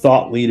of the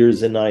thought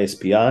leaders in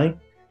ISPI,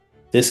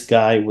 this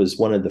guy was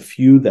one of the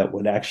few that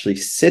would actually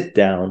sit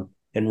down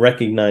and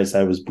recognize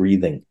I was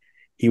breathing.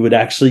 He would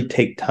actually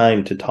take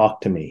time to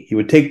talk to me. He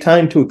would take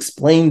time to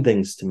explain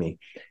things to me.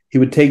 He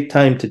would take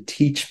time to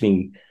teach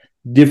me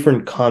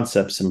different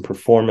concepts in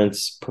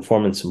performance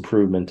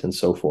improvement, and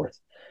so forth.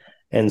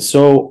 And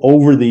so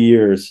over the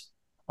years,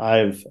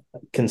 I've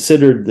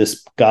considered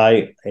this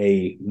guy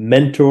a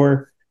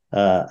mentor,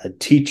 a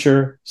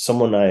teacher,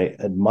 someone I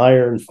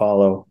admire and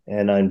follow,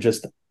 and I'm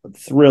just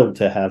thrilled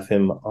to have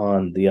him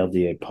on the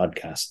LDA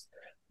podcast.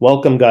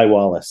 Welcome, Guy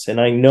Wallace. And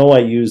I know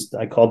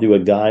I called you a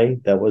guy.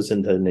 That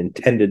wasn't an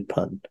intended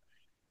pun.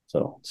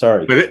 So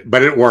sorry.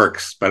 But it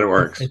works.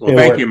 Well,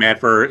 thank you, Matt,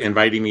 for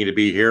inviting me to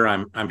be here.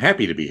 I'm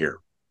happy to be here.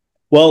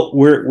 Well,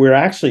 we're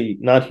actually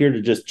not here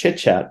to just chit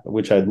chat,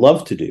 which I'd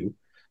love to do,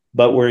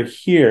 but we're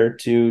here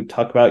to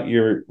talk about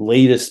your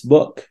latest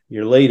book.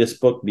 Your latest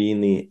book being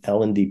the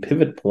L&D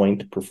Pivot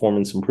Point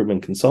Performance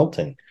Improvement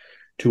Consulting,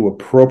 to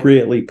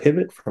appropriately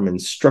pivot from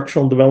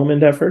instructional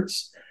development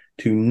efforts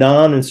to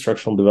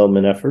non-instructional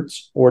development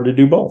efforts, or to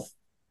do both.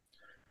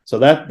 So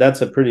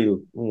that's a pretty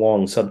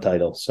long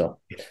subtitle. So,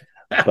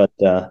 but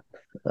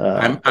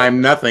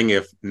I'm nothing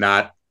if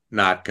not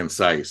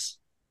concise.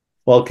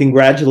 Well,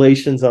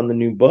 congratulations on the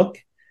new book.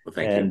 Well,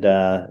 thank you.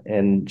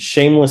 And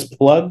shameless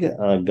plug,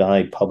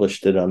 Guy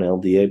published it on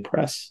LDA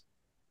Press.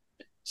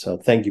 So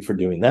thank you for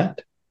doing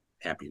that.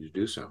 Happy to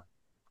do so.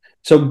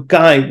 So,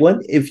 Guy, what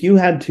if you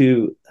had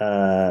to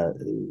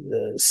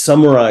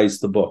summarize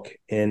the book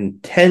in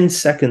 10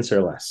 seconds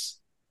or less?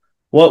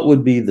 What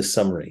would be the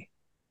summary?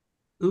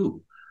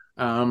 Ooh,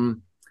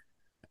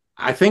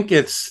 I think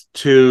it's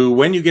to,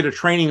 when you get a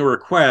training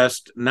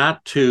request,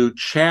 not to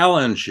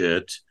challenge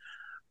it,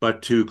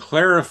 but to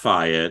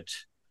clarify it,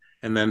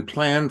 and then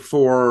plan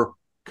for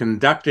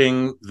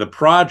conducting the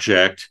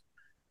project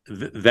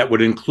that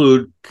would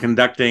include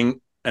conducting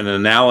an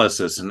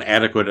analysis, an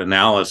adequate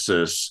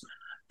analysis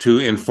to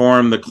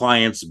inform the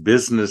client's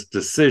business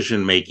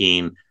decision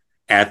making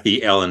at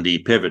the L&D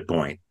pivot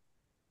point.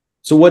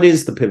 So what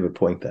is the pivot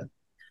point then?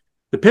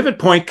 The pivot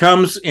point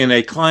comes in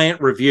a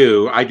client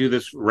review. I do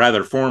this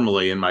rather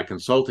formally in my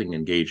consulting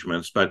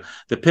engagements, but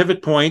the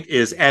pivot point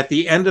is at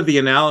the end of the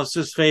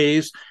analysis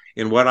phase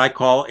in what I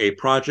call a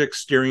project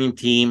steering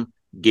team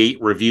gate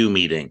review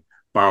meeting.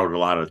 Borrowed a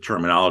lot of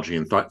terminology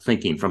and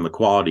thinking from the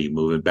quality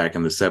movement back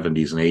in the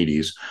 70s and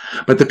 80s.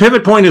 But the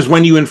pivot point is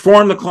when you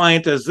inform the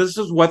client as this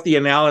is what the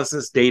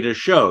analysis data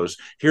shows.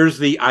 Here's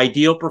the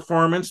ideal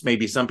performance.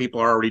 Maybe some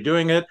people are already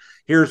doing it.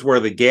 Here's where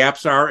the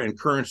gaps are in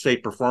current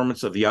state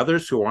performance of the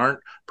others who aren't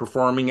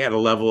performing at a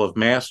level of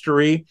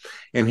mastery.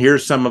 And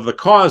here's some of the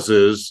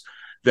causes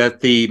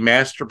that the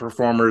master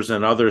performers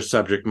and other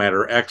subject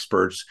matter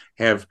experts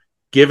have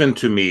given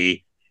to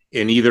me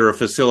in either a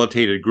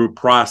facilitated group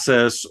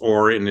process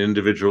or in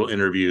individual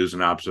interviews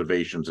and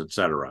observations, et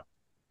cetera.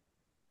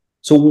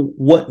 So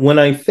when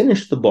I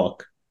finish the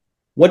book,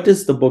 what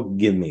does the book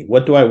give me?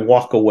 What do I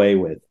walk away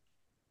with?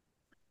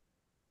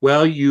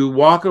 Well, you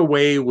walk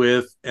away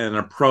with an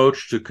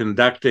approach to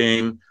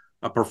conducting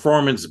a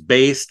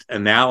performance-based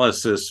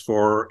analysis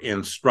for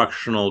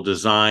instructional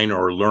design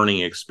or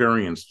learning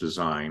experience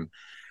design,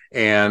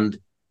 and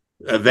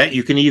that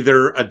you can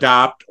either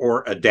adopt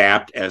or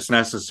adapt as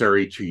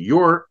necessary to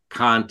your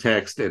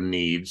context and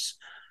needs.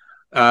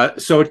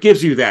 So it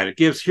gives you that.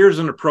 Here's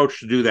an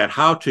approach to do that,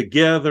 how to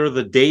gather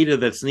the data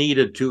that's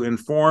needed to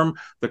inform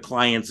the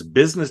client's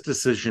business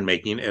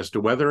decision-making as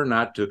to whether or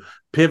not to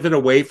pivot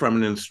away from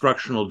an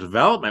instructional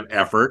development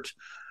effort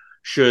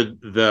should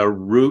the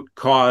root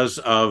cause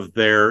of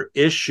their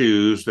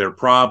issues, their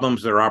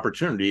problems, their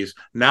opportunities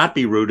not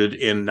be rooted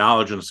in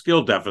knowledge and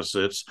skill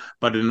deficits,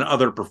 but in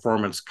other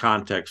performance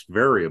context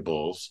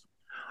variables.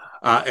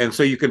 And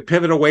so you can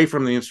pivot away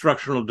from the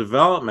instructional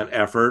development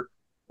effort,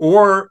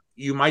 or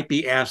you might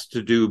be asked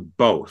to do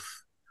both.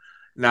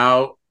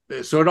 Now,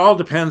 so it all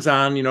depends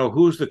on,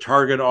 who's the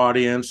target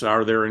audience.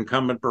 Are there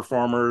incumbent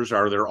performers?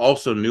 Are there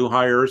also new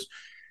hires?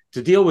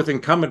 To deal with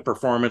incumbent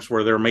performance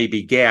where there may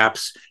be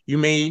gaps, you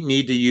may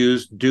need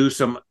to do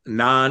some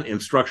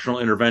non-instructional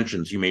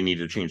interventions. You may need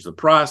to change the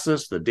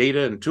process, the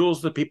data and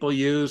tools that people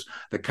use,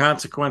 the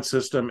consequence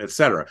system, et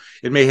cetera.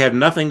 It may have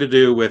nothing to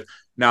do with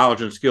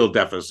knowledge and skill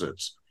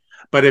deficits.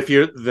 But if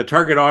the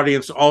target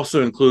audience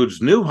also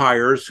includes new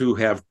hires who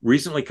have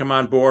recently come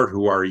on board,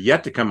 who are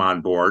yet to come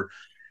on board,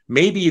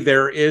 maybe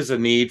there is a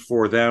need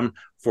for them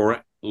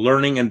for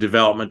learning and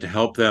development to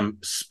help them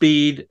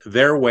speed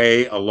their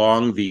way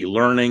along the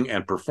learning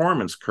and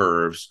performance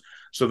curves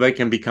so they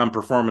can become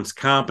performance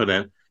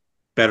competent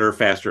better,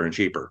 faster, and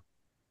cheaper.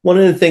 One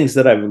of the things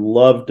that I've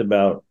loved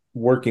about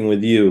working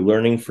with you,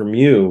 learning from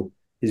you,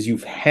 is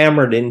you've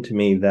hammered into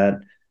me that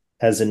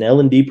as an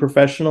L&D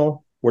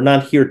professional, we're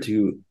not here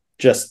to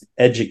just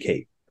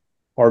educate.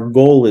 Our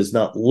goal is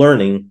not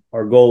learning.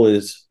 Our goal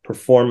is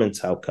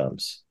performance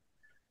outcomes.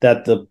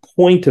 That the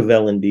point of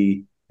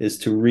L&D is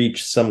to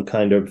reach some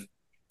kind of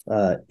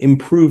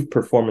improved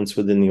performance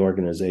within the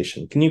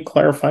organization. Can you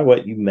clarify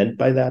what you meant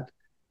by that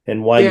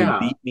and why you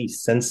beat me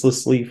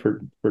senselessly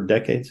for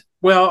decades?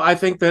 Well, I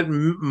think that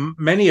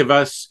many of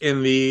us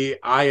in the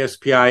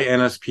ISPI,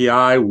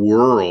 NSPI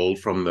world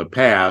from the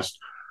past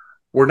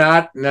were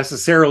not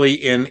necessarily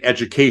in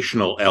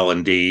educational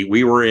L&D.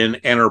 We were in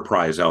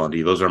enterprise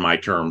L&D. Those are my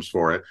terms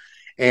for it.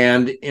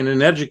 And in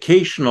an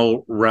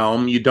educational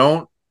realm, you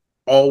don't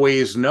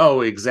always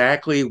know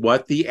exactly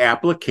what the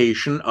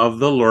application of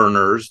the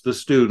learners, the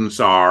students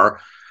are,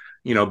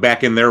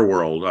 back in their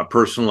world,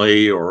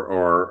 personally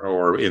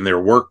or in their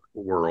work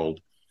world.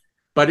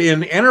 But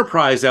in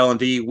enterprise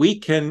L&D, we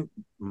can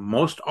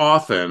most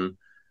often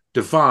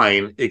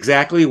define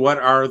exactly what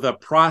are the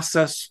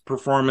process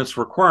performance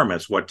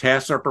requirements, what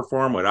tasks are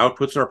performed, what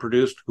outputs are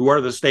produced, who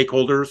are the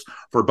stakeholders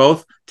for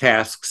both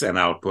tasks and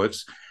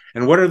outputs,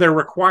 and what are their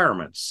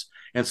requirements.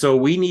 And so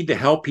we need to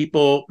help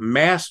people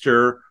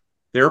master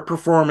their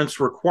performance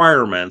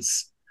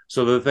requirements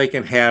so that they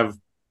can have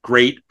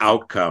great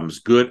outcomes,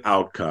 good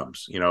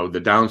outcomes.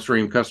 The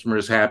downstream customer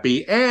is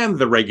happy and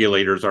the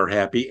regulators are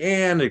happy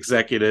and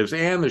executives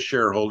and the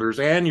shareholders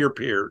and your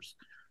peers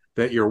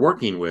that you're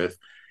working with.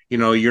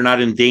 You're not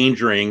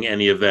endangering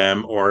any of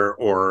them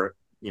or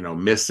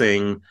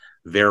missing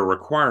their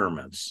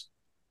requirements.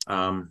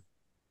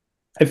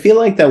 I feel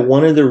like that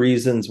one of the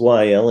reasons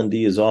why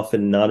L&D is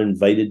often not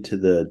invited to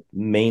the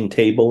main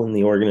table in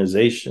the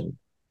organization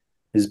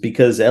is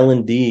because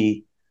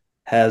L&D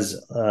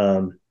has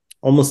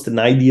almost an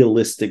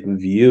idealistic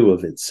view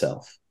of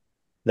itself.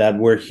 that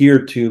we're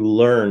here to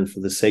learn for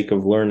the sake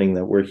of learning,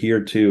 that we're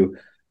here to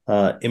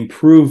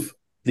improve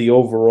the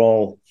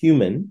overall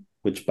human,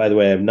 which, by the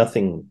way, I have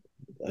nothing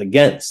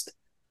against,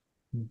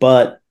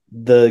 but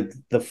the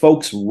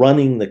folks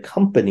running the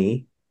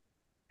company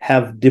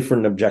have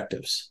different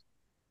objectives.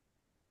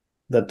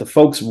 That the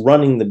folks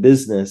running the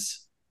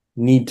business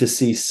need to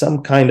see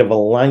some kind of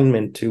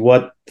alignment to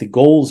what the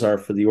goals are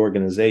for the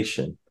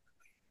organization.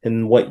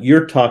 And what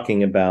you're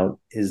talking about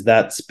is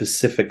that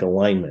specific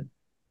alignment.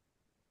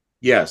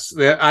 Yes,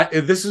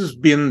 this has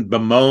been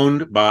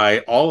bemoaned by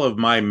all of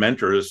my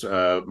mentors,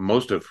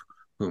 most of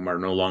whom are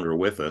no longer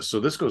with us. So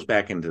this goes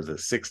back into the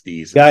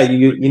 60s. Guy,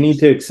 you need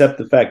to accept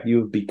the fact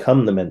you've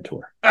become the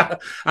mentor.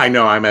 I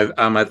know I'm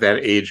at that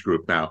age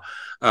group now,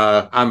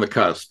 on the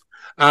cusp.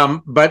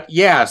 But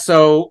yeah,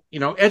 so,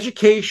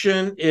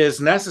 education is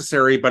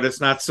necessary, but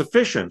it's not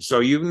sufficient.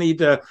 So you need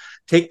to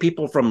take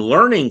people from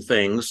learning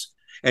things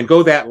and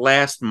go that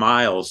last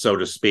mile, so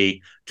to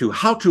speak, to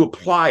how to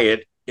apply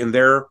it in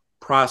their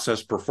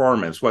process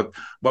performance. What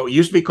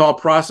used to be called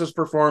process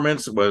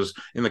performance was,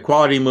 in the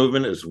quality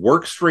movement, is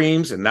work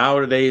streams, and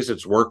nowadays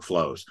it's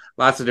workflows.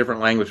 Lots of different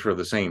language for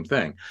the same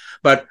thing.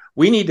 But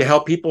we need to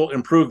help people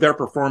improve their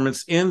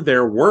performance in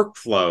their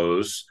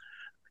workflows.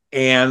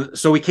 And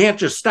so we can't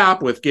just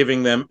stop with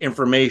giving them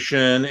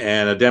information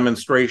and a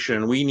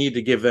demonstration. We need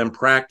to give them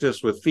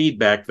practice with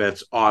feedback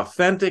that's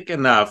authentic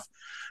enough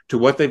to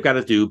what they've got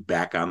to do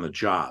back on the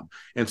job.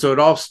 And so it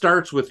all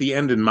starts with the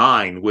end in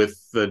mind, with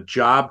the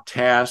job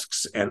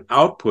tasks and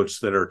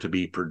outputs that are to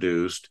be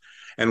produced,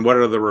 and what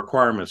are the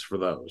requirements for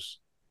those.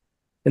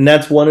 And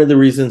that's one of the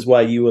reasons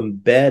why you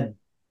embed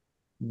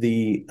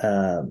the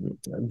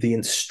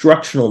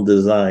instructional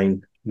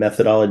design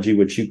methodology,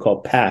 which you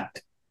call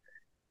PACT,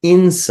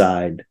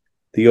 inside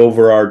the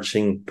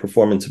overarching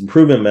performance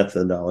improvement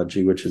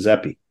methodology, which is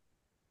EPI.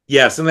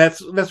 Yes, and that's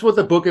what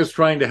the book is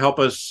trying to help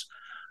us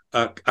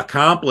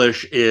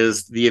accomplish,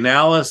 is the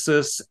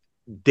analysis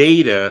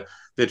data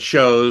that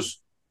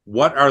shows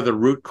what are the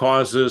root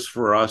causes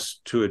for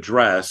us to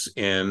address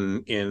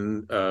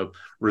in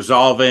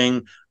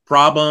resolving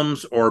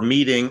problems or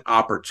meeting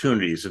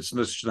opportunities.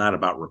 It's not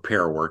about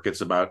repair work.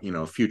 It's about,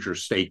 future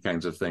state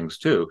kinds of things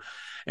too.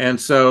 And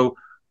so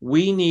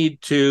we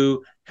need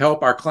to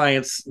help our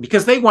clients,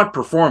 because they want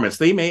performance.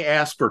 They may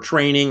ask for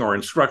training or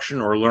instruction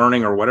or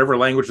learning or whatever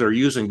language they're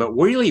using, but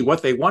really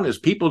what they want is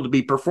people to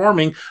be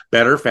performing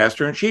better,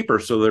 faster, and cheaper.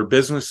 So their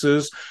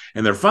businesses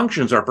and their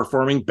functions are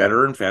performing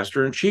better and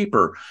faster and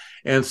cheaper.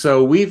 And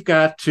so we've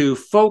got to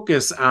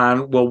focus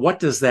on, well, what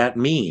does that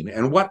mean?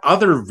 And what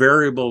other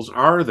variables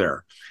are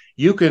there?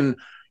 You can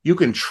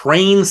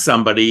train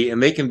somebody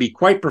and they can be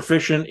quite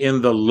proficient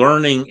in the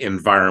learning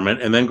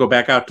environment and then go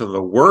back out to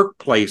the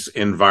workplace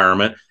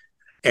environment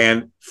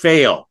and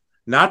fail,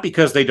 not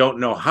because they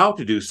don't know how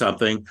to do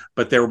something,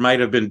 but there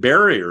might have been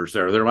barriers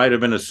there. There might have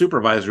been a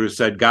supervisor who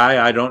said,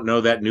 "Guy, I don't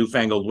know that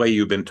newfangled way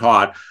you've been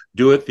taught.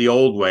 Do it the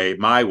old way,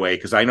 my way,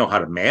 because I know how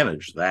to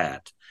manage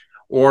that."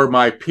 Or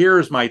my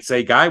peers might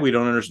say, "Guy, we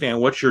don't understand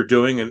what you're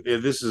doing, and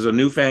this is a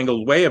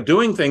newfangled way of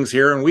doing things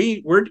here, and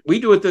we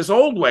do it this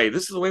old way.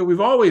 This is the way we've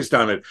always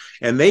done it."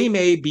 And they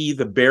may be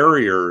the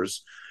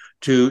barriers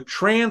to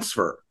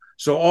transfer.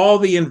 So all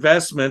the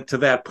investment to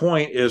that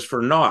point is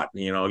for naught.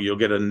 You'll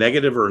get a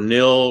negative or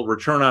nil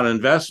return on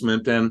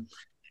investment.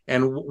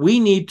 And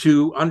we need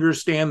to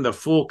understand the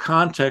full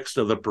context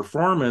of the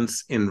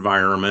performance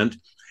environment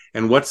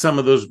and what some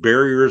of those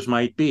barriers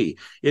might be.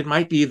 It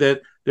might be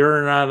that there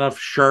are not enough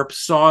sharp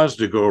saws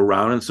to go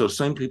around. And so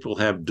some people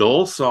have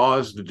dull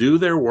saws to do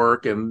their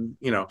work, and,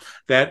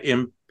 that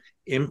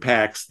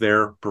impacts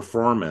their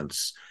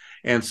performance.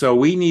 And so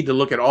we need to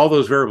look at all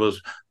those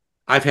variables.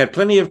 I've had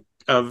plenty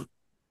of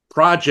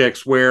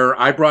projects where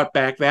I brought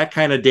back that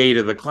kind of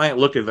data. The client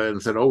looked at it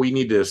and said, "Oh, we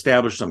need to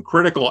establish some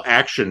critical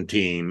action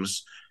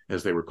teams,"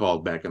 as they were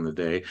called back in the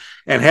day,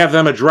 and have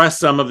them address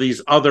some of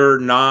these other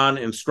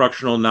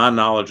non-instructional,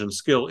 non-knowledge and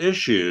skill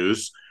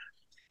issues.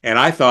 And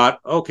I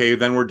thought, okay,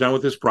 then we're done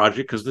with this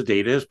project because the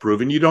data has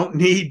proven you don't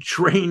need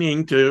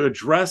training to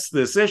address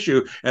this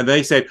issue. And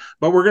they said,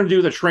 "But we're going to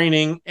do the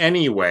training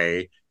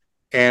anyway.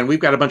 And we've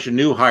got a bunch of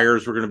new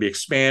hires. We're going to be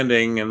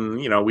expanding." And,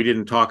 we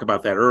didn't talk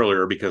about that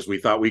earlier because we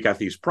thought we got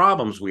these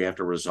problems we have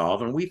to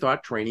resolve. And we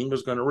thought training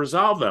was going to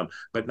resolve them.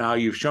 But now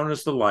you've shown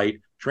us the light.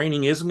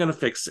 Training isn't going to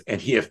fix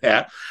any of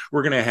that.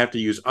 We're going to have to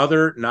use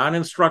other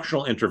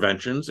non-instructional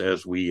interventions,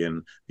 as we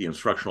in the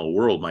instructional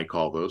world might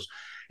call those,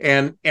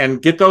 and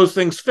get those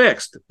things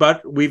fixed.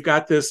 But we've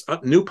got this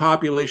new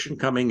population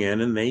coming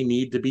in, and they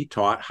need to be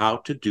taught how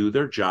to do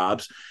their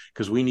jobs,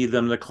 because we need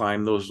them to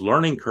climb those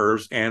learning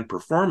curves and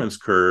performance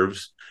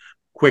curves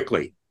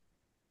quickly.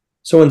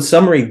 So in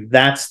summary,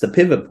 that's the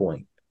pivot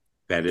point.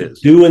 That is.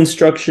 To do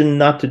instruction,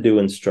 not to do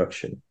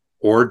instruction.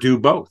 Or do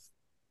both.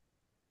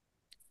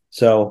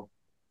 So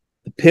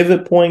the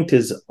pivot point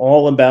is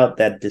all about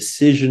that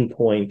decision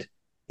point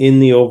in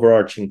the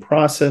overarching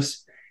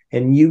process.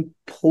 And you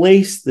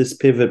place this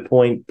pivot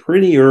point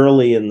pretty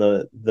early in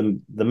the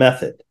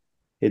method.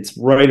 It's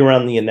right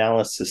around the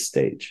analysis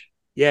stage.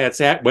 Yeah,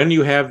 it's at when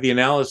you have the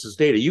analysis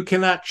data. You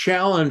cannot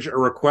challenge a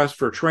request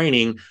for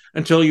training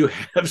until you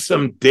have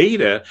some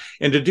data.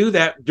 And to do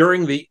that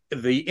during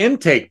the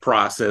intake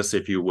process,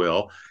 if you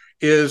will,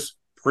 is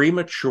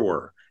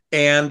premature.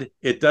 And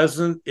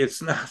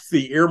it's not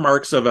the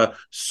earmarks of a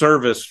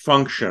service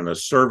function, a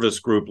service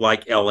group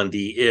like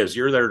L&D is.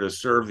 You're there to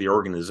serve the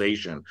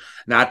organization,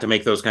 not to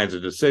make those kinds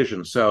of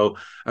decisions. So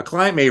a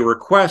client may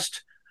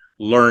request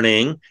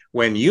learning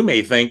when you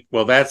may think,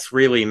 well, that's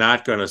really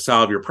not going to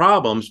solve your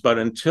problems. But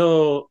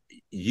until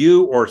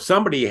you or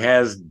somebody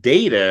has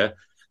data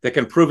that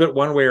can prove it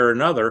one way or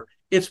another,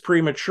 it's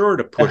premature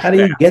to push. How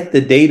do you get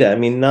the data? I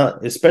mean,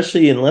 not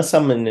especially unless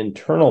I'm an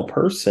internal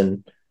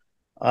person.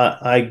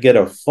 I get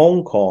a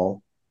phone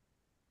call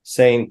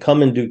saying,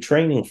 come and do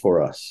training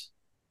for us.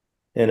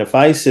 And if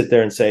I sit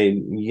there and say,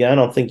 yeah, I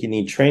don't think you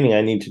need training,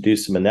 I need to do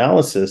some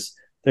analysis,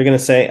 they're going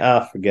to say,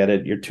 forget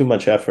it. You're too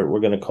much effort. We're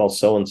going to call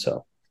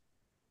so-and-so.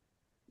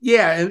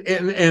 Yeah,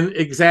 and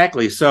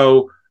exactly.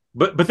 So,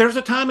 but there's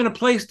a time and a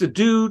place to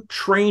do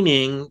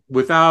training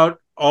without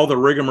all the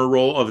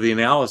rigmarole of the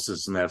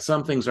analysis and that.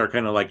 Some things are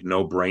kind of like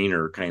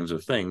no-brainer kinds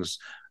of things.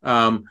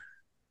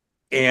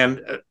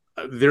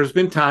 There's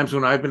been times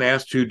when I've been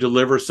asked to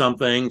deliver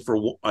something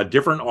for a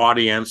different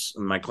audience,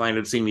 and my client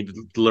had seen me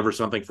deliver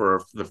something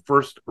for the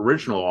first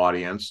original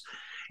audience,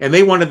 and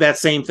they wanted that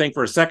same thing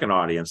for a second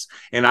audience,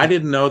 and I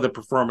didn't know the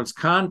performance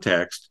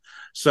context.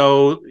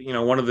 So,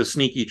 one of the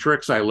sneaky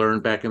tricks I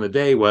learned back in the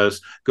day was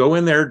go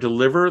in there,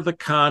 deliver the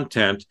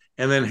content,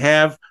 and then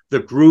have the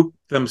group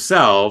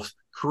themselves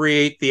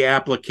create the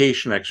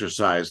application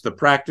exercise, the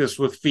practice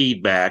with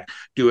feedback,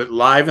 do it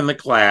live in the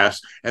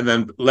class, and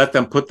then let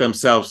them put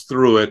themselves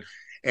through it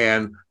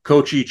and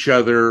coach each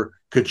other,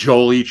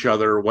 cajole each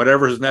other,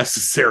 whatever is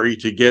necessary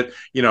to get,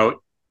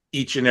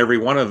 each and every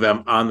one of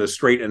them on the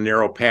straight and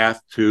narrow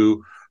path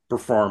to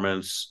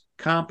performance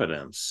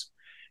competence.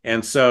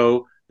 And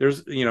so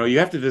there's, you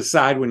have to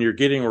decide when you're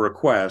getting a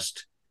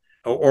request,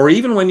 or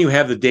even when you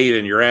have the data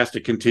and you're asked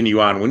to continue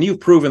on, when you've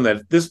proven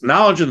that this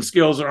knowledge and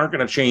skills aren't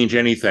going to change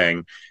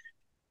anything,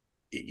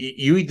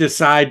 you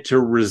decide to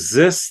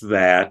resist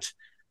that,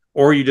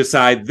 or you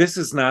decide this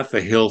is not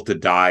the hill to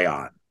die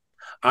on.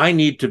 I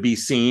need to be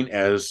seen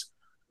as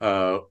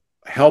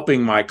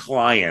helping my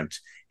client,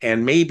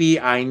 and maybe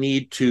I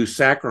need to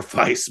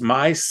sacrifice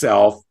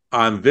myself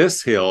on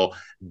this hill,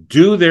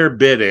 do their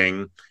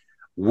bidding,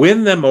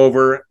 win them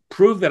over,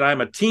 prove that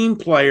I'm a team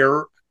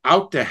player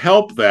out to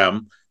help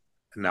them.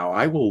 Now,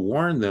 I will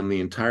warn them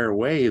the entire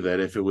way that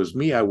if it was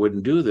me, I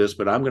wouldn't do this,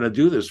 but I'm going to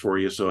do this for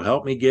you. So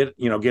help me get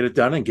it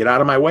done and get out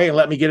of my way and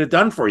let me get it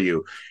done for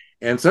you.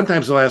 And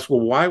sometimes they'll ask,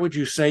 well, why would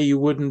you say you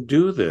wouldn't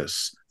do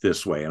this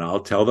way? And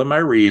I'll tell them my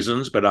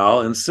reasons, but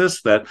I'll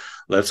insist that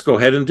let's go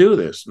ahead and do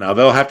this. Now,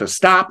 they'll have to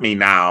stop me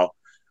now,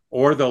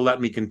 or they'll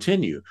let me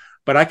continue.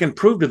 But I can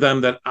prove to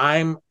them that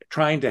I'm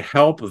trying to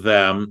help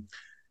them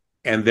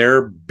and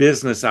their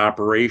business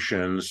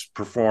operations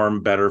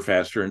perform better,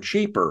 faster, and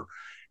cheaper.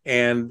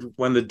 And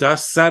when the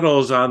dust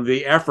settles on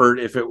the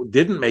effort, if it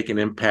didn't make an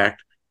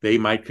impact, they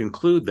might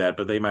conclude that,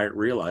 but they might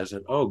realize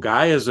that, oh,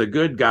 Guy is a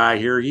good guy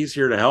here. He's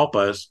here to help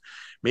us.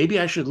 Maybe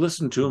I should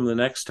listen to him the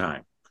next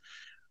time.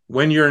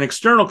 When you're an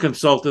external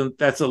consultant,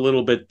 that's a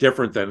little bit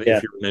different than if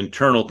you're an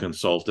internal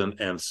consultant.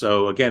 And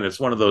so, again, it's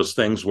one of those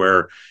things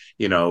where,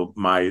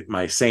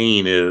 my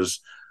saying is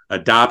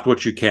adopt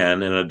what you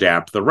can and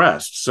adapt the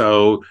rest.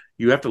 So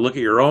you have to look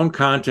at your own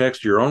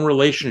context, your own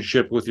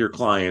relationship with your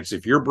clients.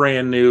 If you're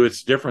brand new,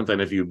 it's different than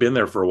if you've been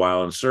there for a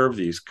while and served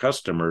these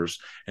customers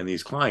and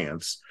these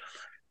clients.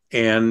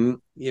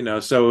 And,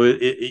 so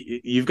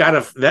you've got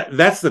to,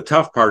 that's the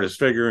tough part, is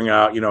figuring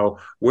out,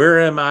 where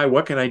am I?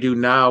 What can I do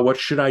now? What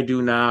should I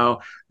do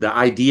now? The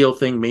ideal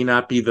thing may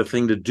not be the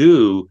thing to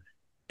do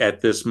at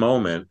this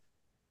moment.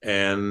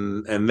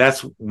 And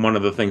that's one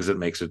of the things that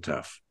makes it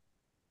tough.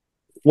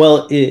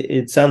 Well,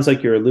 it sounds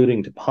like you're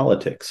alluding to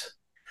politics.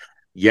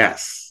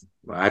 Yes.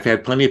 I've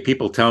had plenty of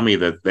people tell me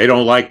that they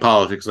don't like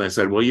politics. And I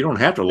said, well, you don't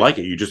have to like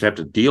it. You just have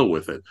to deal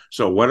with it.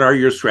 So what are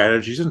your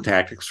strategies and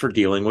tactics for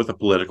dealing with a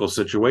political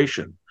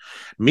situation?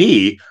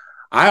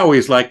 I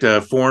always like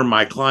to form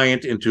my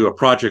client into a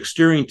project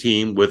steering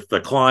team with the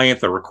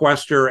client, the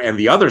requester, and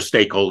the other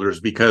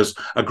stakeholders, because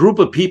a group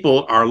of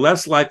people are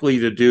less likely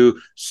to do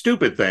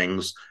stupid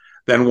things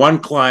than one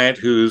client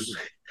who's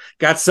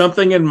got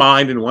something in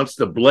mind and wants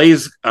to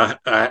blaze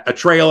a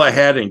trail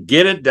ahead and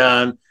get it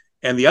done.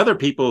 And the other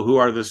people who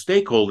are the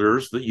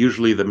stakeholders,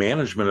 usually the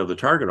management of the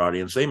target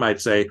audience, they might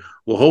say,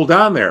 well, hold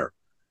on there.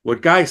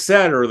 What Guy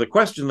said, or the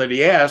question that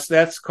he asked,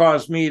 that's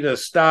caused me to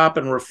stop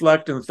and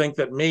reflect and think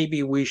that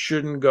maybe we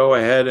shouldn't go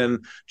ahead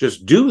and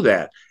just do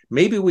that.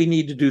 Maybe we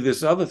need to do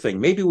this other thing.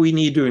 Maybe we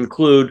need to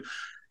include,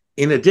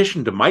 in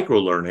addition to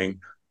microlearning,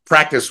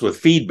 practice with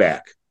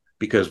feedback,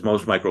 because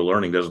most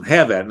microlearning doesn't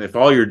have that. And if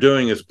all you're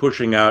doing is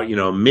pushing out,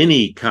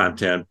 mini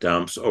content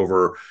dumps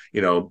over,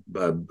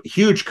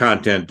 huge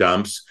content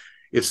dumps,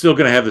 it's still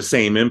going to have the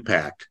same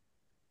impact,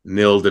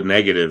 nil to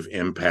negative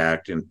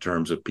impact in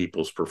terms of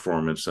people's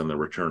performance and the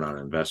return on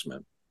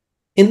investment.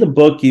 In the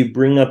book, you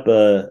bring up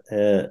a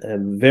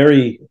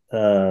very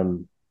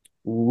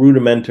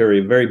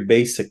rudimentary, very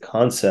basic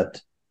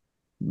concept,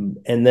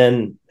 and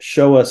then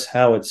show us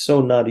how it's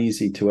so not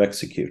easy to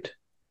execute.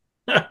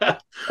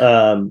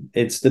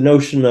 It's the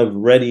notion of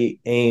ready,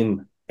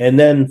 aim, and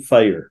then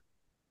fire.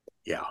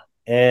 Yeah.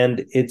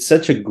 And it's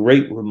such a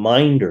great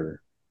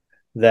reminder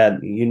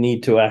that you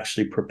need to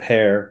actually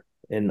prepare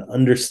and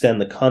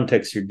understand the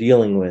context you're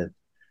dealing with.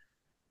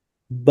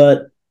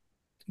 But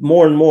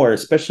more and more,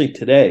 especially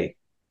today,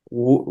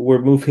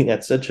 we're moving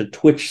at such a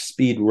twitch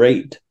speed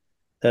rate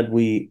that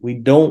we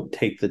don't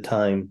take the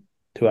time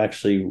to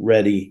actually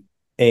ready,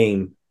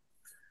 aim.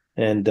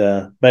 And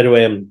by the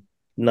way, I'm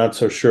not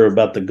so sure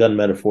about the gun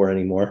metaphor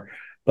anymore.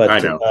 But I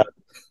know.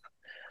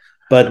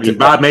 But I mean,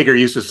 Bob Mager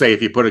used to say,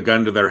 if you put a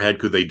gun to their head,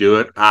 could they do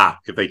it?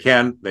 If they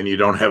can, then you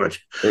don't have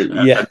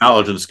a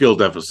knowledge and skill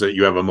deficit.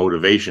 You have a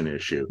motivation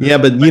issue. Yeah,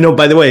 but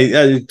by the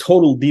way,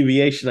 total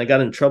deviation. I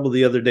got in trouble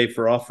the other day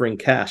for offering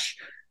cash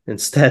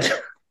instead.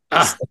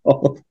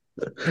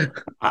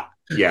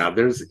 Yeah,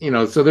 there's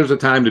so there's a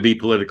time to be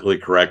politically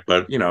correct,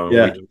 but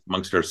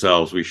amongst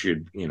ourselves, we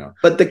should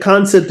But the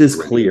concept is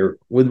clear.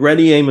 With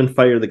ready, aim, and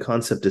fire, the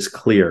concept is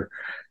clear.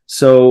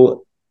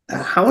 So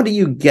how do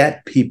you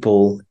get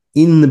people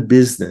in the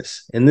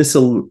business? And this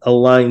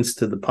aligns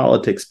to the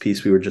politics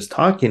piece we were just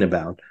talking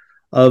about,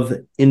 of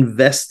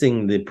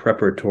investing the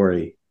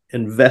preparatory,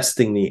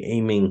 investing the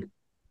aiming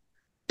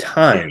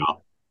time. Yeah.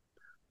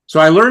 So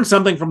I learned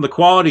something from the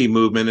quality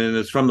movement, and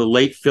it's from the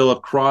late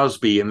Philip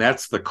Crosby, and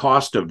that's the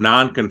cost of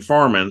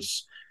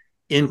nonconformance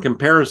in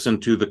comparison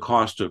to the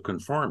cost of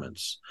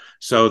conformance.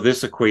 So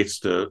this equates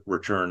to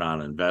return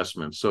on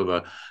investment. So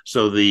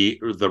the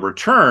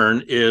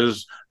return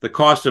is the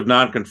cost of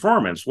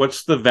nonconformance.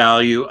 What's the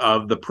value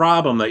of the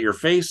problem that you're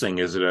facing?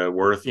 Is it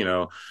worth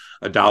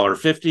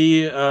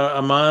 $1.50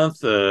 a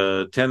month,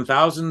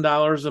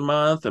 $10,000 a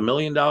month, $1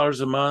 million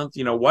a month?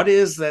 What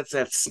is that's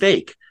at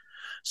stake?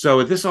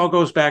 So this all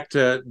goes back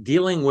to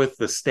dealing with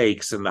the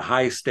stakes, and the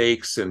high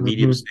stakes and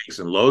medium stakes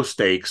and low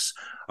stakes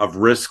of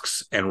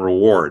risks and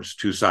rewards,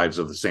 two sides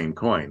of the same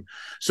coin.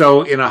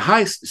 So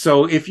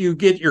if you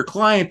get your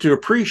client to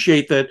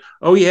appreciate that,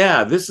 oh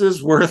yeah, this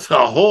is worth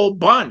a whole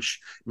bunch,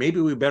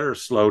 maybe we better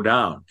slow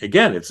down.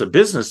 Again, it's a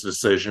business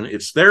decision.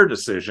 It's their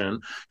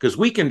decision, because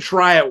we can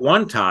try it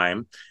one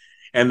time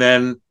and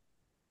then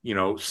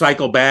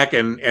cycle back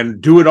and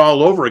do it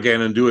all over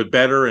again and do it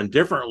better and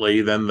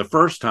differently than the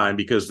first time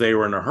because they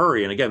were in a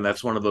hurry. And again,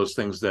 that's one of those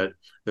things that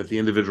the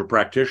individual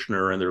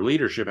practitioner and their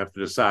leadership have to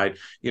decide,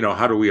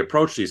 how do we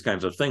approach these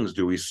kinds of things?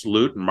 Do we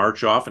salute and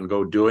march off and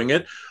go doing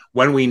it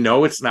when we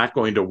know it's not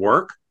going to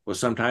work? Well,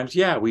 sometimes,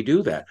 yeah, we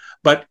do that.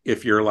 But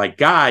if you're like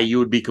Guy, you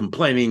would be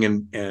complaining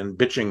and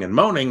bitching and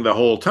moaning the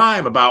whole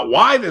time about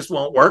why this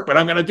won't work, but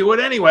I'm going to do it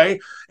anyway.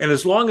 And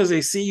as long as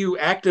they see you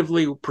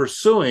actively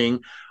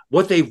pursuing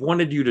what they've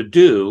wanted you to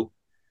do,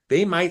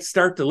 they might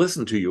start to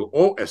listen to you.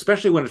 Oh,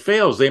 especially when it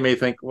fails, they may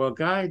think, well,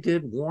 Guy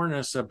did warn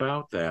us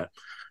about that.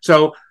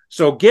 So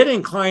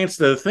getting clients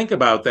to think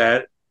about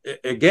that,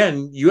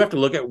 again, you have to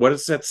look at what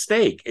is at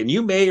stake. And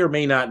you may or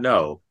may not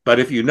know. But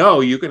if you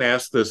know, you can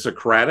ask the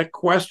Socratic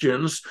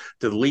questions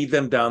to lead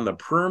them down the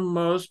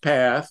primrose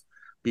path,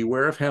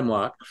 beware of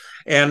hemlock,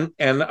 and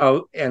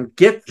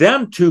get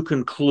them to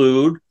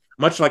conclude,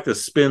 much like the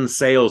spin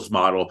sales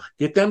model,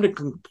 get them to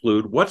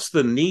conclude what's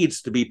the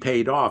needs to be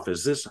paid off.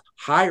 Is this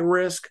high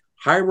risk,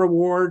 high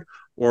reward,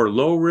 or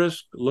low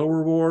risk, low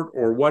reward,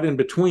 or what in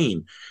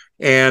between?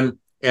 And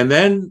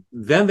then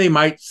they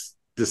might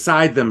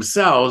decide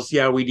themselves,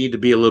 yeah, we need to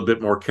be a little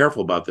bit more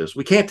careful about this.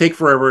 We can't take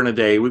forever and a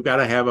day. We've got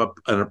to have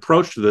an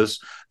approach to this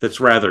that's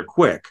rather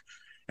quick.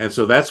 And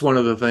so that's one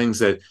of the things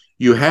that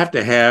you have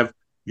to have,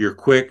 your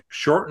quick,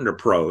 shortened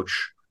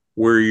approach,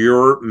 where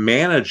you're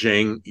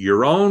managing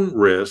your own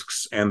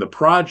risks and the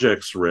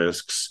project's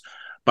risks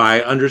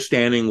by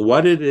understanding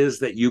what it is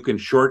that you can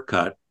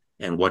shortcut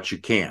and what you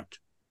can't.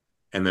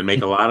 And then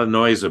make a lot of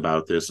noise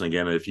about this. And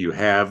again, if you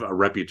have a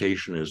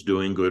reputation as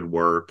doing good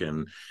work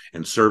and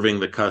serving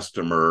the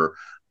customer,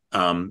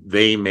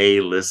 they may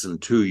listen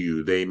to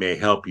you. They may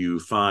help you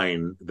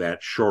find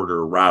that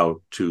shorter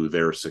route to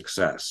their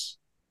success.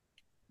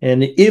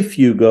 And if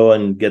you go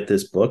and get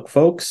this book,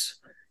 folks,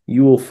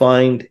 you will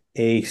find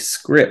a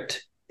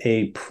script,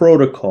 a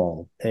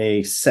protocol,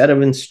 a set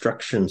of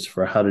instructions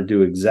for how to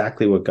do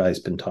exactly what Guy's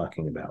been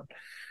talking about.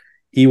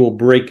 He will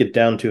break it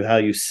down to how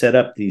you set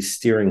up these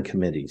steering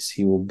committees.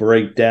 He will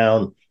break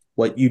down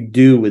what you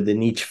do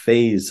within each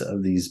phase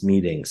of these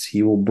meetings.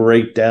 He will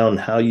break down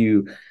how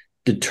you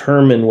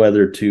determine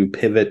whether to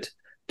pivot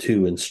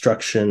to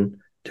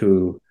instruction,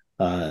 to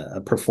a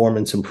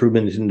performance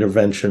improvement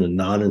intervention, a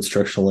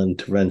non-instructional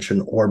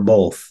intervention, or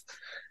both,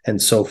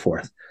 and so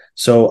forth.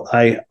 So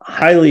I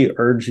highly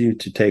urge you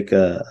to take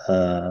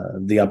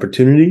the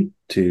opportunity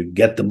to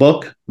get the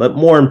book, but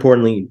more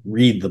importantly,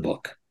 read the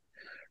book.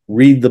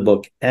 Read the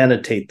book,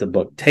 annotate the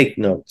book, take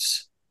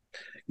notes.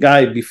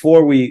 Guy,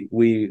 before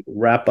we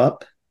wrap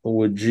up,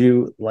 would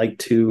you like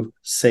to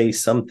say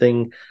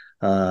something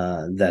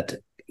that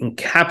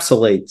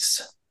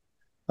encapsulates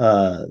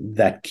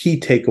that key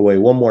takeaway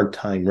one more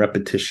time.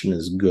 Repetition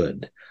is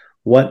good.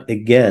 What,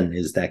 again,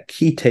 is that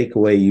key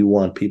takeaway you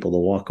want people to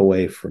walk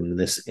away from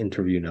this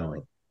interview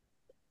knowing?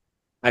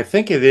 I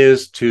think it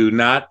is to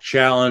not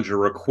challenge a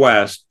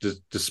request,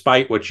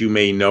 despite what you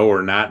may know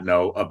or not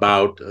know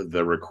about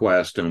the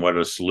request and what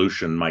a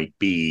solution might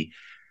be,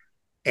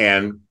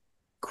 and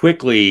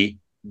quickly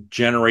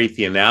generate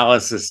the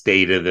analysis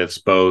data that's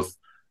both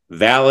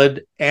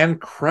valid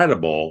and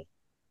credible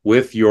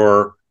with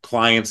your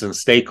clients and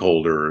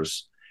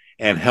stakeholders,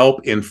 and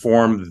help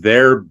inform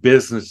their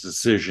business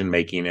decision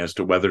making as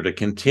to whether to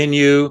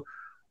continue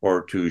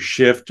or to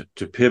shift,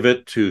 to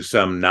pivot to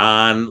some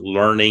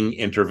non-learning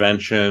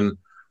intervention,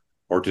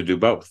 or to do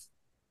both.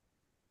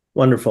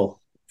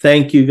 Wonderful.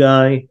 Thank you,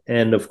 Guy.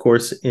 And of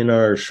course, in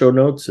our show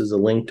notes is a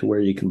link to where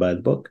you can buy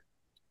the book.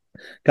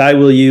 Guy,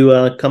 will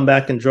you come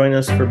back and join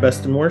us for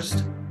Best and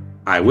Worst?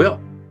 I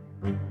will.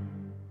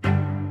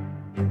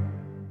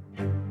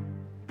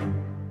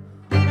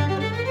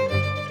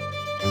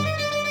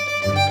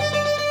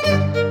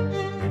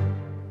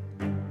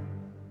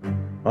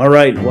 All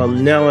right. Well,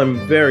 now I'm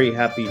very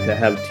happy to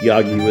have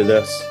Tyagi with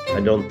us. I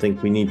don't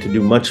think we need to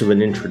do much of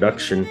an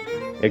introduction,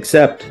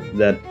 except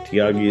that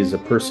Tyagi is a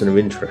person of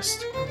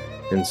interest.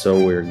 And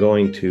so we're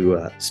going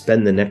to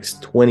spend the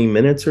next 20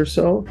 minutes or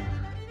so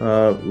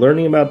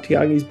learning about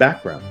Tyagi's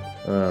background.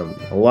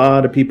 A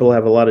lot of people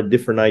have a lot of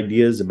different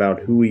ideas about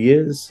who he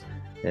is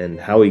and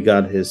how he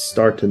got his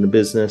start in the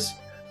business.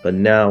 But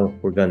now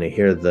we're going to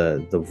hear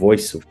the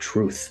voice of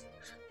truth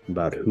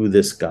about who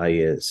this guy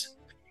is.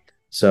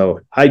 So,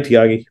 hi,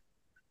 Tyagi.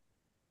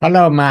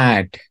 Hello,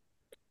 Matt.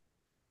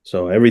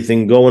 So,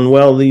 everything going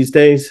well these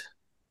days?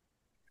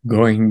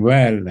 Going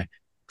well.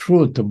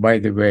 Truth, by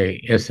the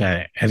way, is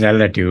a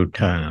relative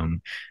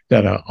term.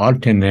 There are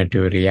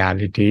alternative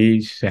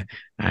realities,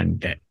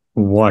 and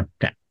what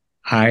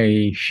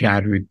I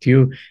share with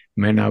you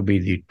may not be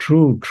the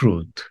true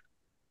truth.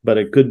 But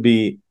it could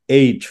be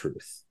a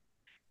truth.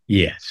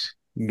 Yes.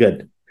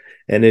 Good.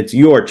 And it's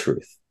your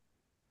truth.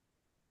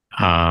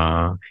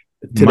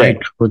 Today. My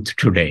truth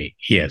today.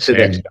 Yes,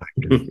 today.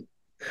 Exactly.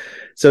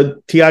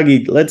 So,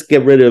 Tyagi, let's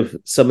get rid of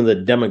some of the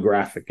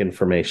demographic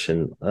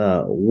information.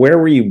 Where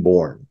were you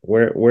born?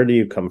 Where do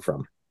you come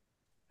from?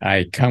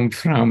 I come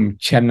from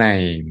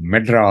Chennai,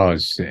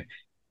 Madras,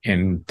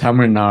 in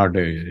Tamil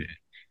Nadu,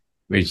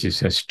 which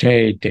is a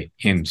state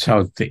in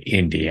South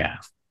India.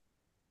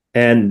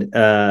 And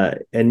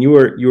you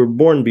were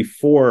born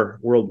before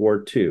World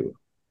War II.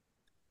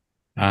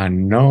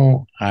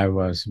 No, I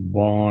was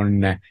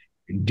born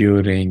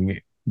during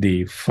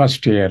the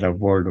first year of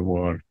World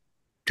War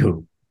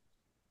II.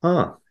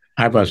 Huh.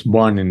 I was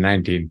born in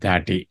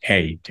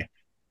 1938.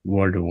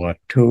 World War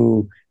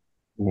II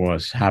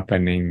was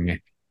happening,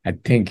 I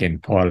think, in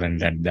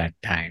Poland at that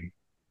time.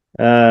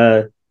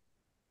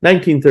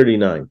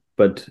 1939,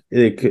 but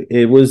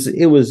it was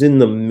in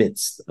the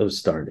midst of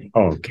starting.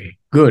 Okay,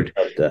 good.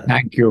 But,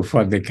 thank you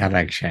for the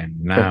correction.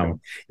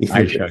 Now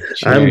I shall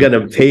change. I'm going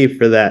to pay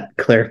for that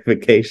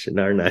clarification,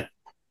 aren't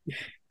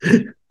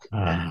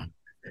I?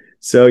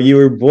 So you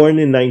were born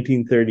in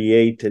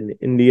 1938 in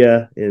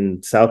India,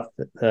 in South...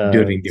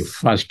 during the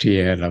first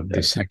year of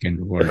the Second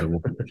World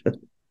War.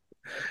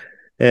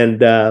 And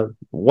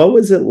what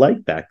was it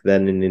like back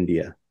then in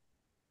India?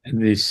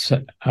 This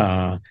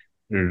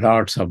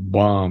lots of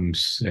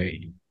bombs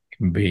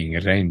being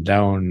rained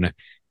down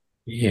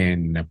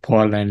in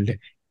Poland.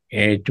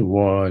 It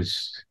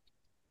was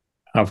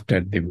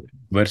after the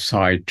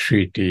Versailles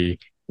Treaty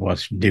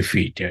was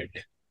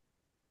defeated.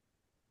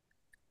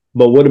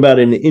 But what about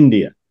in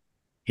India?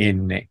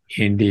 In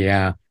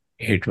India,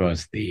 it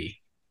was the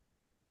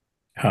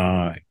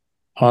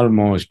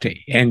almost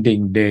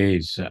ending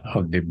days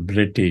of the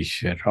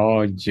British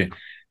Raj.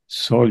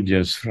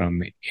 Soldiers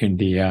from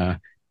India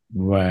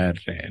were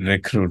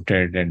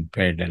recruited and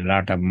paid a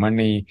lot of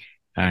money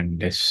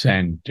and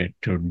sent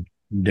to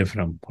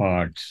different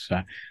parts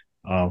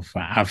of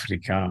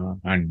Africa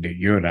and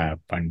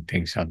Europe and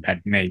things of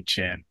that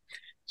nature.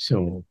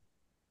 So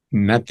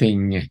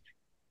nothing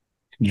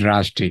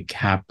drastic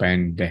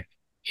happened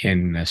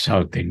in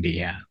South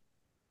India.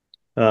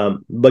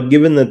 But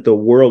given that the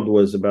world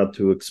was about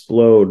to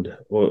explode,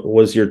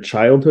 was your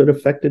childhood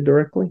affected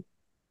directly?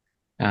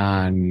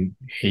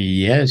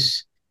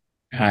 Yes,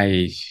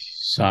 I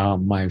saw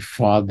my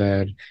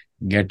father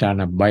get on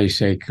a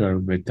bicycle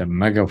with a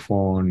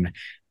megaphone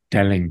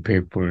telling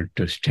people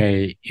to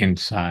stay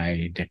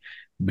inside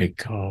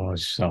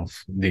because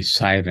of the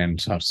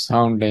sirens are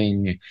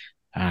sounding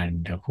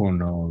and who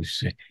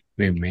knows,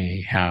 we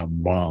may have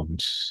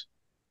bombs.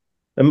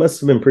 It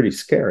must have been pretty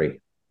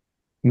scary.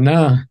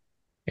 No,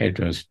 it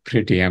was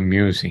pretty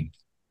amusing.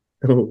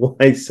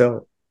 Why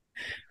so?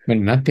 But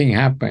nothing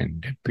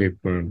happened.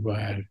 People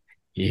were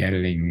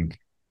yelling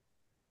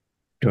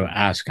to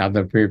ask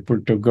other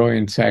people to go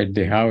inside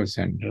the house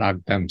and lock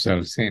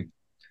themselves in.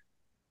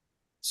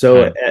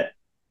 So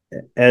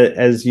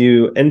as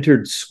you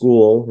entered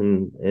school,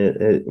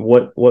 and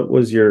what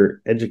was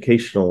your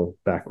educational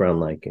background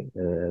like?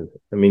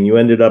 I mean, you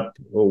ended up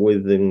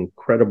with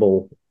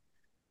incredible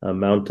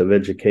amount of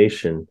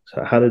education.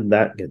 So how did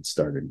that get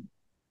started?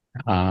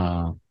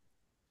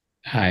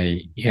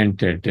 I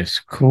entered a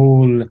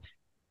school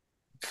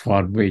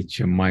for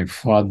which my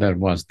father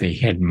was the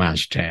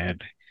headmaster.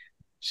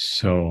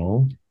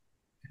 So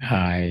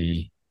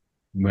I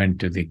went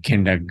to the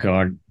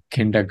kindergarten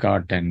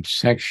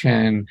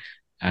section,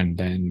 and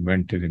then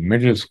went to the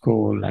middle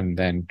school, and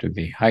then to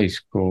the high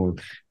school,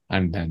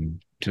 and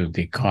then to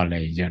the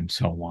college, and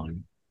so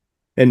on.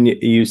 And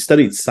you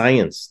studied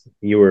science.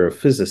 You were a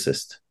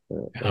physicist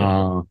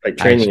by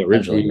training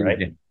originally,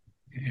 right?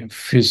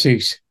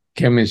 Physics,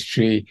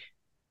 chemistry,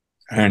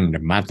 and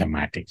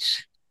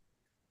mathematics.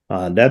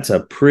 That's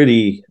a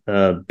pretty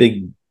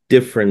big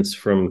difference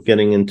from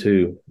getting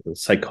into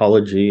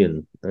psychology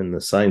and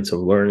the science of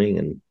learning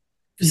and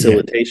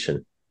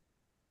facilitation.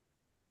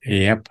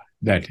 Yep,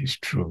 that is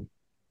true.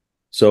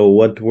 So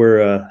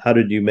how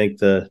did you make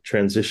the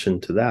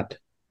transition to that?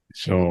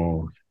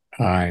 So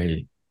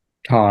I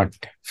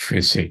taught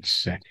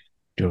physics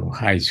to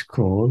high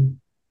school,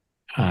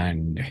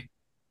 and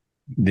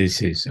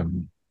this is a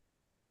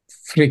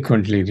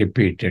frequently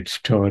repeated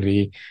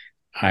story.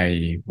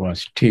 I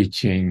was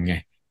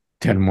teaching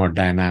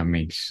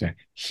thermodynamics,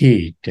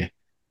 heat,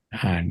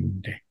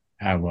 and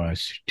I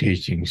was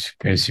teaching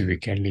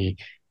specifically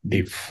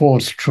the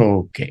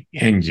four-stroke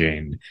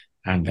engine,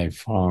 and I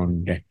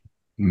found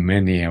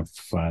many of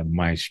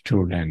my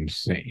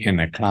students in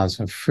a class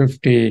of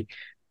 50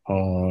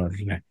 or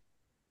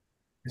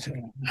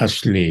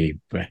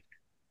asleep.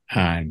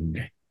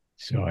 And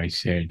so I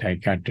said, I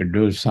got to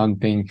do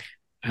something.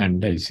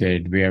 And I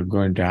said, we are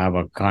going to have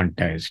a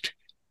contest.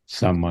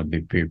 Some of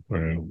the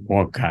people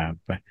woke up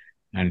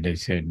and they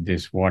said,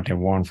 this is what I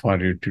want for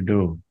you to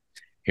do.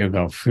 You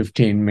got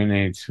 15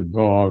 minutes to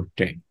go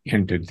out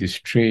into the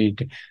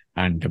street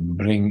and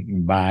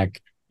bring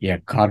back a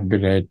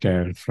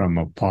carburetor from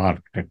a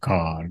parked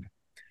car.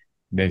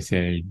 They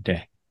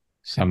said,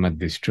 some of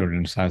the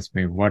students asked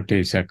me, what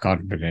is a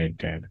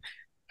carburetor?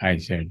 I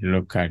said,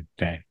 look at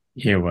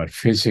your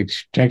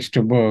physics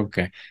textbook.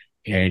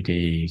 It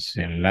is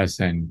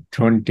lesson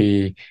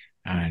 20,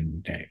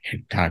 and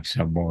it talks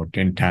about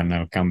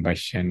internal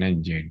combustion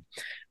engine.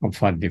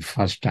 For the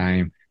first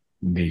time,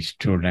 the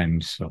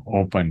students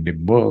opened the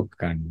book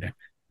and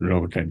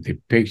looked at the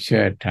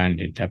picture, turned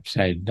it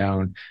upside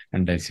down,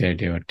 and I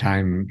said, your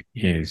time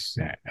is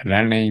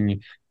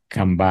running.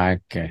 Come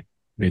back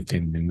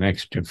within the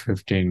next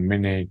 15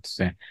 minutes.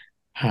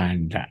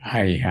 And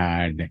I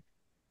had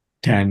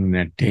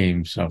 10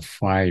 teams of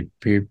 5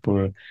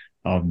 people.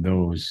 Of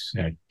those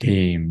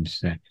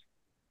teams,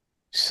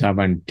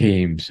 7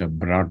 teams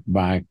brought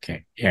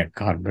back a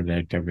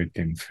carburetor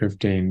within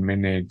 15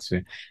 minutes.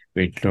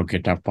 We took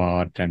it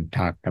apart and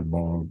talked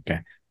about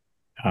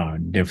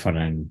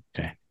different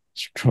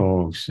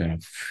strokes,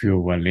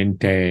 fuel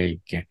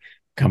intake,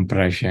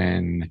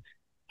 compression,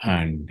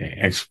 and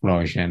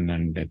explosion,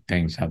 and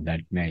things of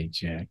that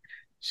nature.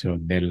 So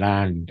they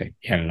learned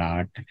a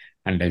lot.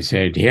 And I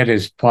said, here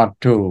is part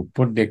 2.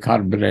 Put the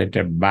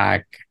carburetor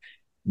back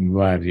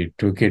where you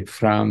took it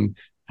from,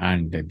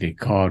 and the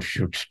car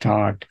should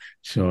start.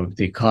 So if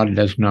the car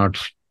does not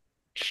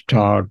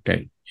start,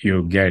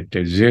 you get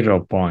 0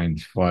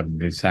 points for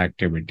this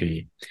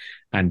activity.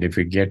 And if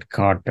you get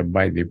caught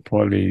by the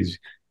police,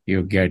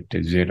 you get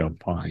 0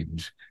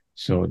 points.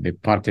 So the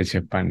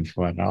participants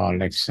were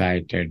all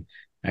excited.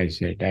 I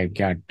said, I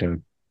got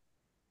to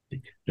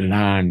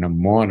learn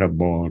more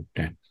about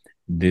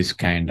this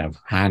kind of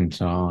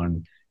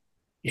hands-on,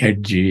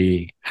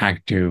 edgy,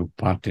 active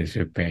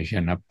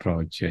participation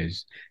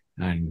approaches.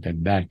 And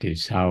that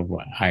is how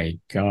I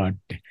got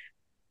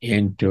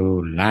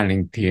into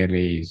learning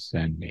theories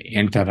and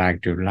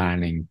interactive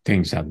learning,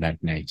 things of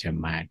that nature,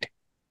 Matt.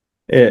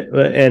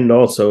 And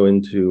also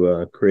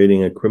into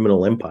creating a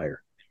criminal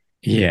empire.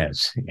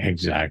 Yes,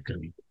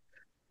 exactly.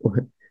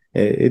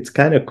 It's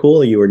kind of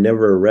cool you were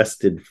never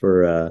arrested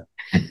for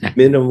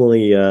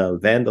minimally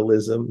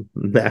vandalism,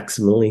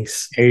 maximally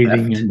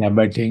aiding and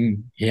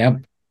abetting.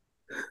 Yep.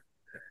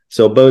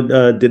 So,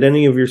 but did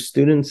any of your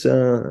students,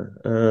 what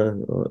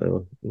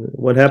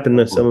happened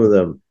to some of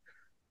them?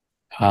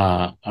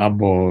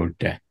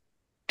 About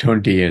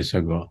 20 years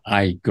ago,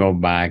 I go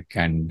back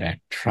and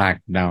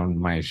track down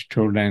my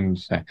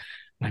students,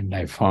 and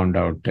I found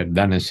out that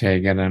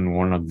Dhanasegaran,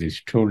 one of the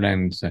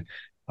students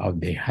of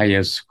the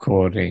highest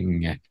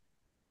scoring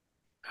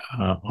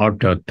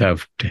auto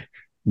theft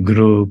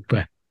group,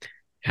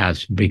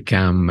 has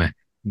become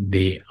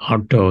the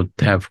auto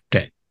theft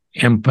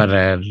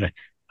emperor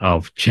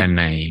of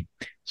Chennai.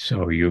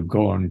 So you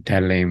go and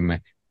tell him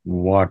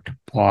what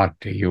part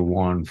you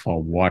want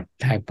for what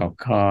type of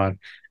car,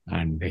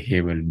 and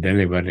he will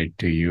deliver it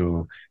to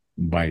you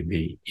by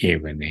the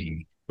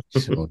evening.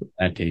 So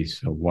that is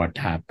what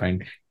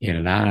happened. He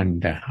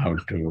learned how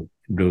to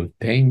do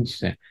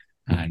things,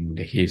 and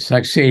he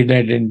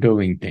succeeded in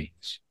doing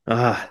things.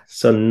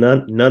 So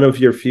none of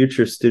your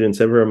future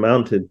students ever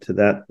amounted to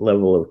that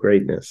level of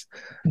greatness.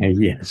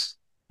 Yes.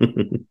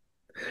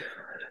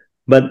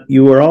 But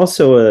you were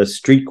also a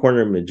street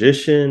corner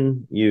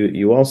magician.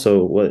 You also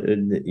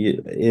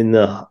in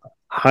the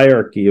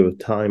hierarchy of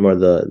time or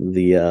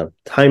the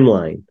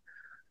timeline.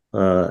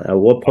 At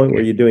what point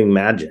were you doing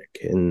magic,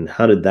 and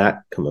how did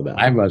that come about?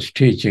 I was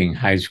teaching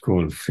high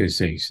school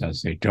physics,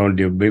 as I told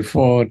you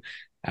before.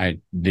 I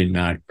did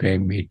not pay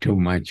me too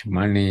much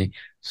money,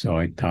 so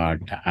I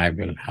thought I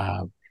will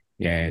have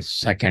a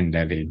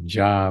secondary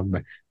job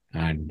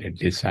and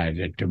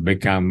decided to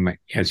become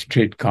a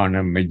street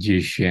corner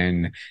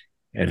magician.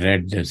 I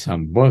read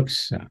some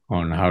books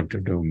on how to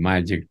do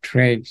magic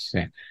tricks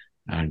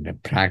and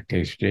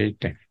practiced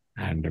it,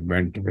 and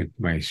went with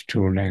my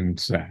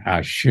students,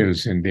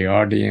 ushers in the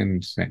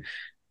audience,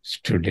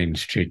 stood in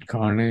street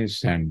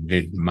corners and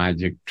did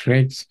magic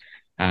tricks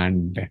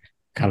and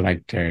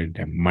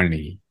collected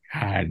money.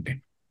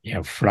 Had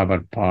a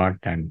flower pot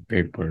and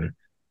people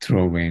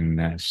threw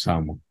in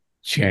some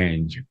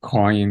change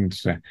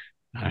coins,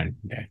 and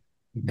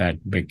that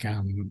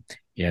became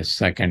a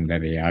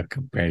secondary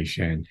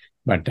occupation.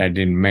 But I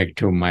didn't make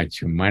too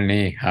much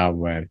money.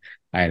 However,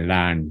 I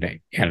learned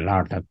a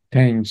lot of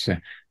things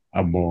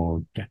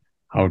about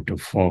how to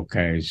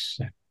focus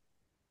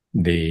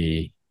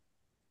the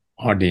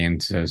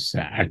audience's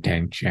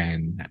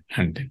attention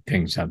and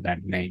things of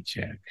that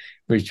nature,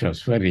 which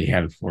was very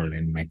helpful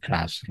in my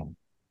classroom.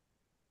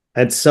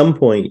 At some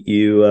point,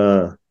 you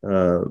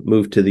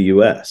moved to the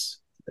U.S.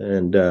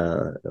 And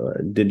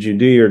did you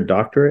do your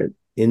doctorate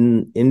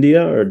in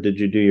India, or did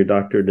you do your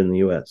doctorate in the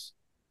U.S.?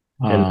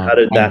 And how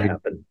did that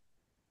happen?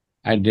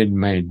 I did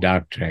my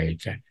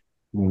doctorate.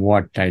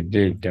 What I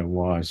did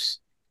was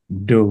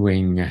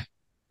doing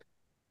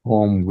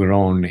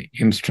homegrown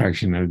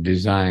instructional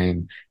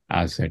design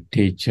as a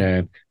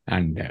teacher,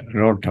 and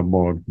wrote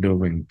about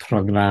doing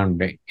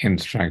programmed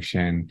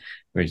instruction,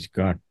 which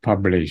got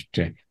published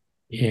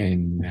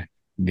in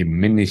the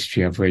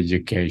Ministry of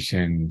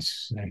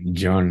Education's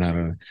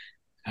journal.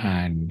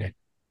 And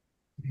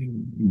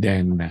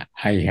then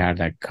I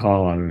had a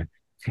call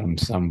from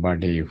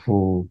somebody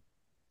who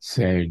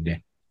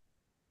said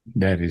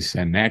there is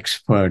an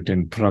expert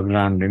in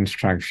programmed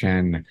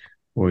instruction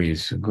who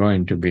is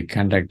going to be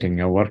conducting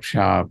a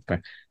workshop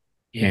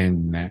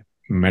in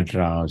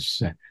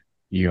Madras.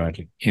 You are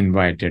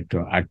invited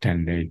to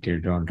attend it. You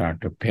don't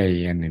have to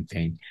pay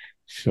anything.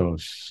 So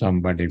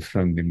somebody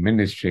from the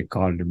ministry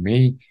called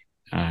me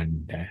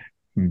and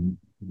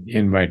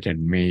invited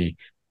me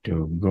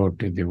to go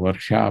to the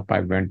workshop.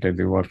 I went to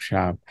the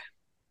workshop.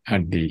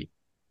 At the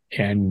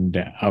end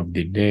of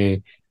the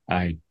day,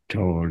 I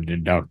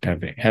told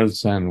Dr.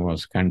 Elson, who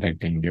was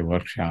conducting the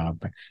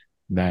workshop,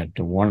 that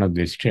one of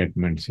the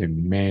statements he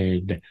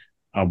made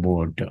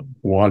about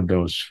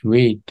Waldo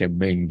Sweet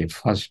being the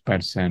first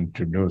person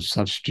to do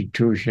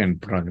substitution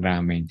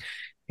programming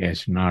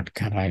is not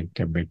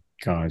correct,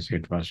 because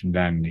it was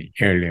done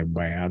earlier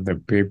by other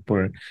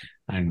people.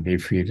 And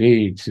if he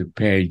reads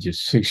page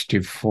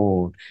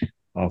 64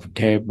 of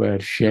Tabor,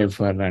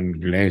 Schaefer,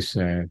 and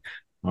Glaser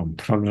on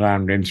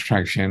programmed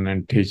instruction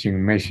and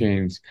teaching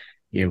machines,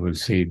 you will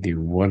see the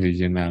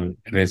original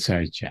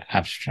research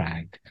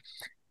abstract.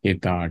 He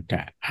thought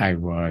I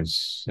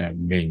was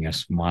being a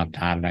smart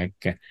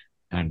aleck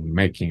and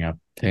making up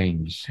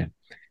things.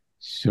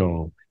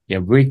 So a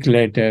week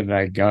later,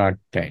 I got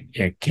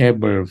a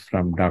cable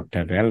from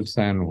Dr.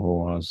 Elson,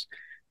 who was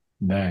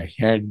the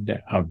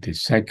head of the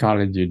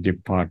psychology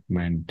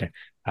department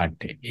at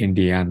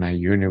Indiana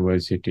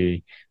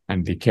University.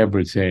 And the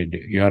cable said,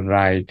 "You're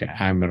right,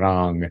 I'm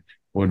wrong.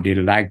 Would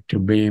you like to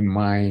be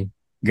my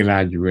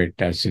graduate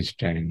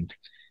assistant?"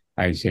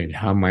 I said,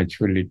 "How much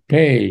will it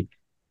pay?"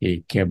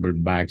 He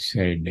cabled back,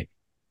 said,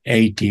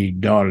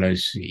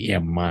 $80 a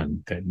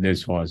month.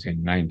 This was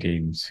in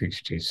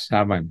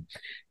 1967.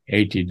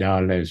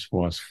 $80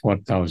 was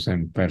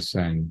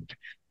 4,000%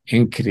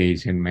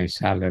 increase in my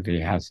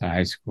salary as a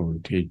high school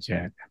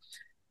teacher.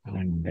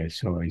 And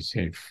so I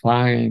said,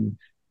 fine.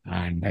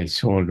 And I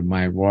sold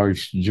my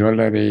wife's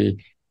jewelry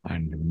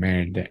and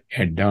made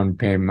a down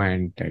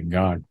payment. I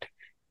got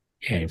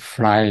a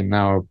fly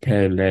now,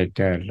 pay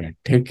later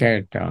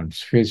ticket on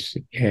Swiss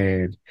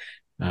Air,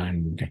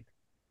 and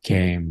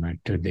came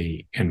to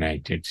the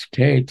United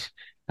States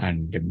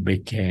and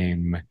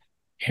became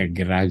a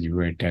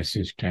graduate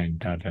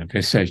assistant or a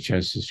research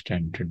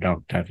assistant to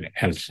Dr.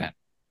 Elson.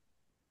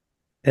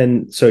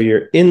 And so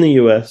you're in the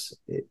U.S.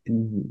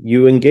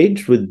 You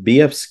engaged with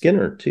B.F.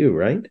 Skinner too,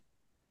 right?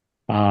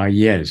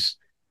 Yes.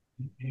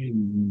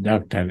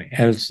 Dr.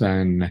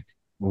 Elson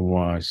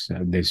was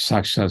the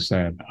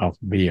successor of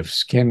B.F.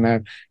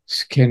 Skinner.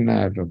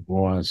 Skinner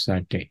was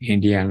at the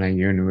Indiana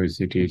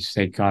University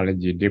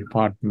Psychology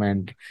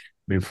Department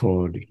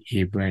before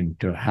he went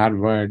to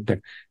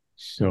Harvard.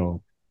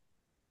 So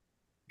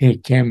he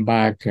came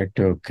back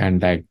to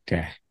conduct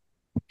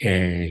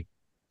a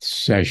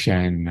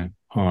session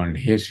on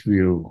his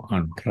view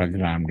on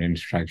programmed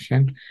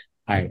instruction.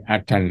 I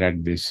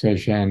attended this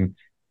session,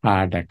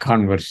 had a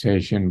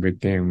conversation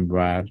with him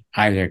where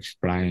I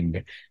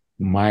explained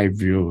my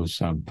views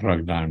on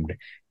programmed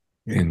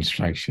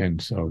instruction.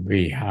 So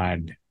we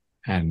had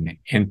an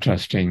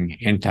interesting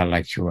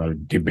intellectual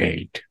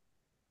debate.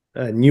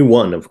 And you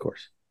won, of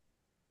course.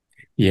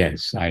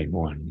 Yes, I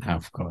won,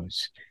 of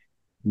course,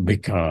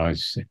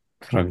 because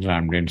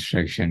programmed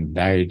instruction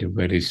died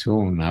very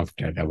soon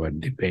after our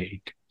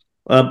debate.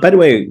 By the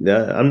way,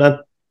 I'm not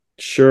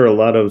sure a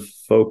lot of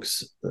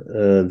folks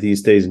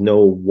these days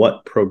know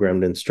what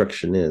programmed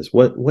instruction is.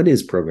 What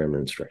is programmed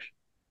instruction?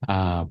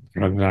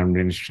 Programmed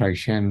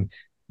instruction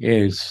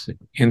is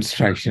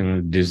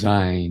instructional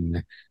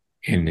design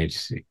in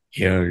its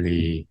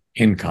early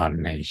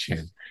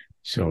incarnation.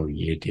 So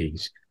it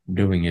is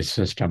doing a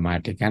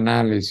systematic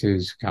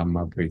analysis, come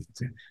up with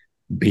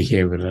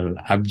behavioral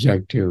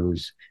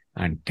objectives,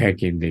 and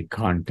taking the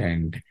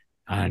content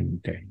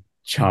and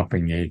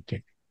chopping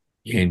it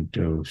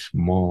into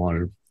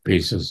small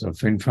pieces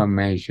of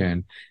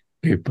information.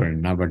 People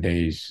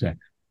nowadays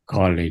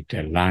call it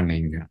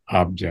learning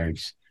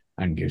objects,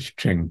 and you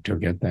string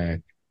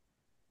together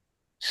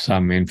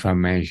some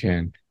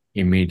information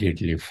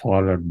immediately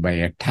followed by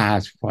a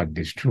task for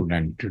the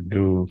student to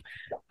do,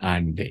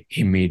 and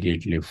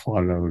immediately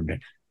followed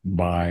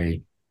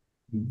by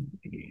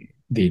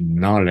the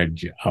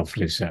knowledge of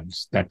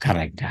results, the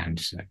correct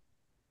answer.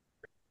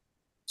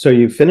 So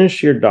you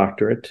finish your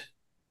doctorate,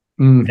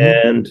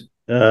 and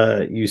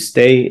you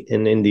stay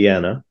in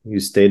Indiana. You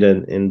stayed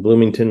in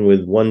Bloomington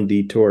with one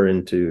detour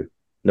into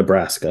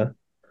Nebraska.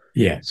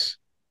 Yes.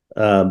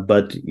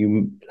 But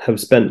you have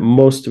spent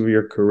most of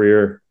your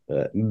career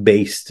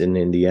based in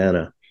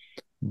Indiana.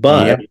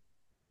 But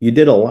you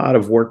did a lot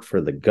of work for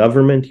the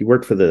government. You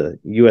worked for the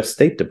U.S.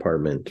 State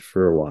Department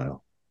for a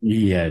while.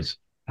 Yes.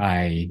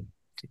 I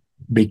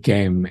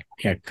became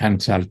a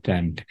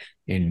consultant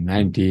in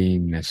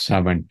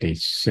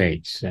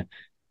 1976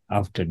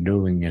 after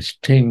doing a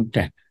stint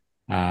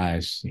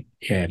as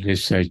a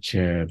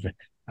researcher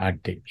at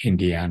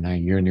Indiana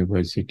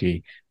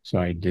University. So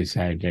I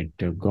decided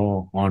to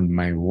go on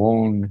my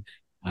own,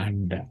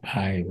 and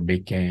I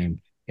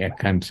became a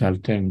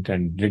consultant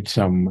and did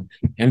some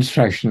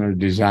instructional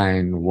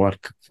design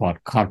work for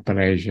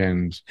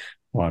corporations,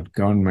 for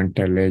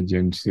governmental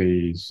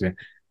agencies,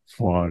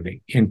 for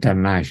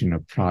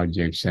international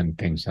projects and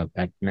things of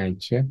that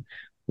nature,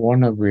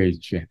 one of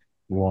which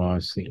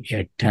was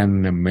a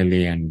 $10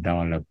 million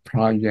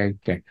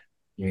project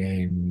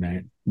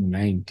in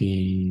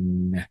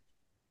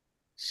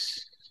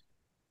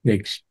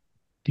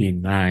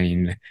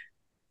 1969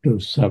 to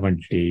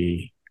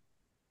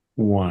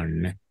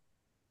 71.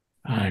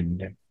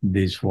 And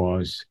this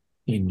was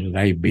in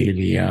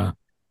Liberia,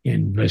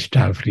 in West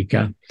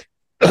Africa,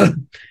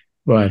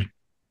 where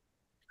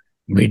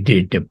we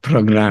did a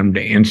programmed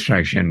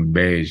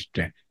instruction-based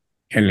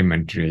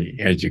elementary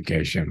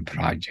education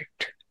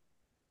project.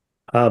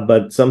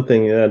 But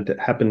something that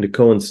happened to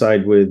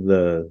coincide with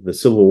the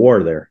Civil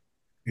War there.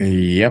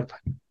 Yep.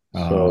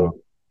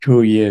 So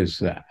 2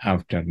 years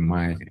after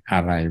my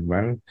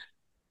arrival,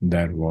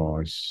 there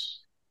was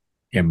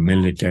a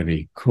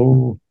military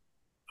coup,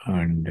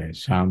 and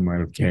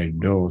Samuel K.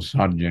 Doe,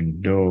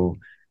 Sergeant Doe,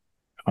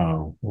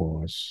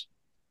 was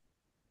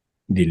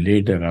the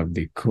leader of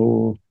the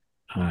coup,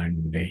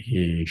 and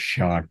he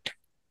shot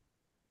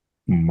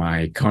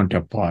my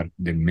counterpart,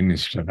 the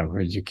Minister of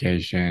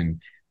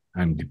Education,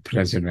 and the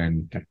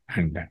President,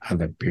 and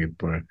other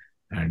people.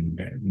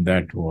 And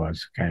that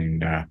was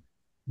kind of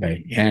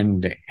the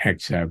end,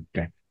 except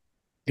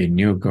the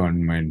new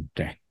government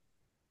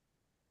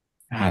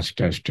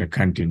asked us to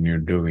continue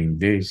doing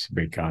this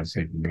because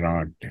it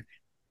brought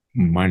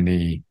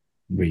money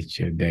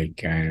which they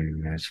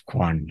can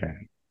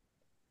squander.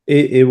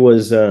 It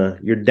was,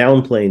 you're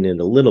downplaying it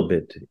a little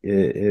bit.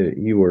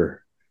 You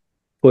were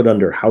put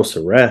under house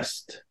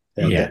arrest.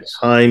 At that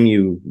time,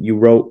 you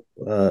wrote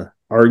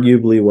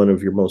arguably one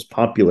of your most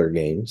popular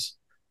games,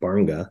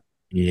 Barnga.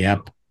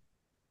 Yep.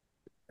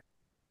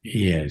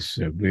 Yes,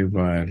 we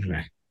were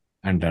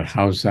under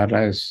house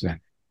arrest,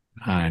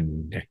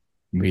 and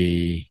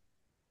we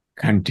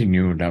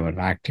continued our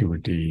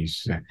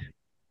activities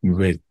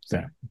with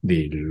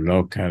the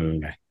local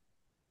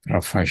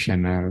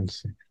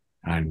professionals.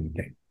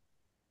 And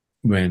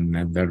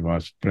when there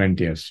was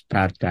plenty of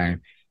spare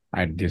time,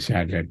 I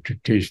decided to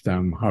teach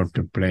them how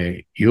to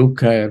play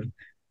euchre,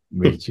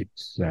 which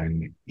is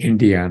an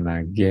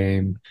Indiana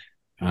game.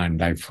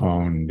 And I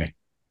found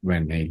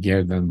when I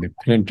gave them the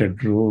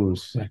printed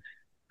rules,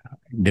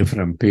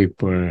 different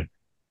people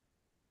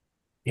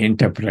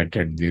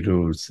interpreted the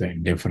rules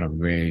in different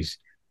ways.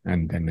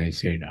 And then I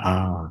said,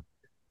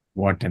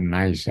 what a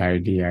nice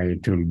idea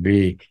it will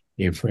be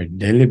if I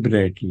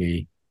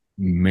deliberately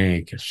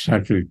make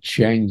subtle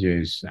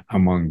changes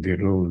among the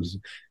rules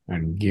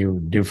and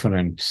give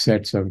different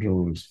sets of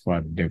rules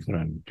for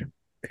different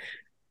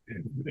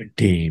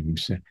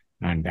teams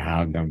and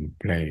have them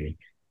play,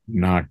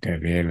 not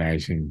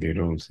realizing the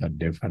rules are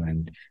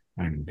different.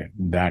 And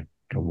that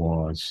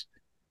was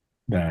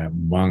the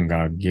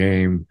Barnga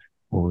game,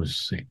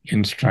 whose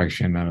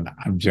instructional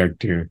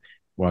objective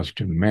was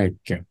to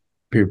make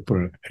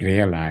people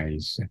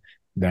realize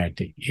that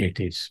it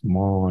is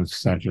small,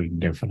 subtle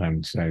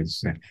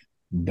differences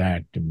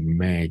that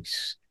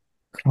makes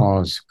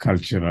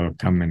cross-cultural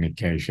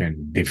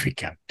communication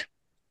difficult.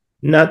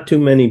 Not too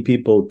many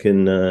people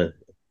can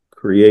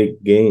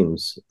create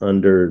games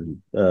under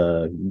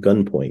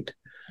gunpoint.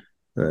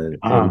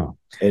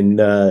 And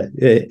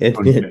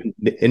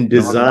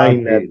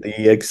design at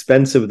the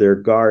expense of their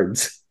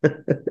guards.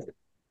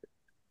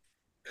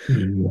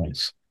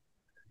 Yes,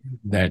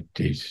 that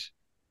is,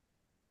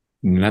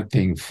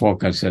 nothing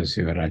focuses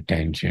your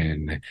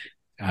attention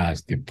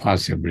as the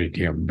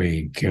possibility of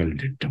being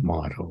killed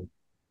tomorrow.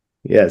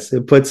 Yes,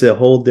 it puts a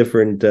whole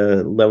different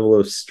level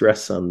of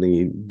stress on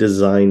the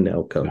design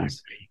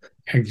outcomes.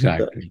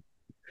 Exactly.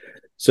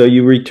 So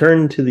you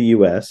return to the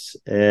U.S.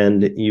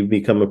 and you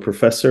become a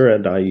professor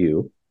at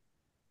IU,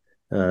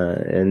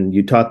 and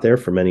you taught there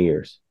for many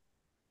years.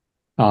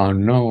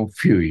 No,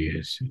 few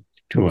years.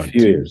 A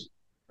few years.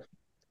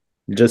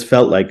 It just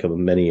felt like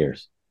many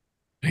years.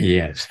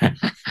 Yes.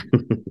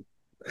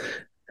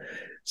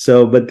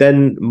 So, but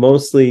then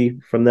mostly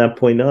from that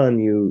point on,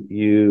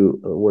 you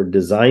were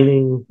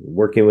designing,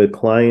 working with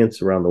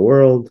clients around the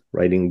world,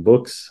 writing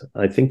books.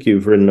 I think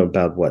you've written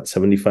about, what,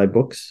 75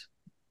 books?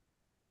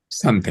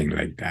 Something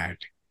like that.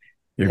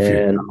 If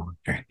you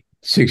count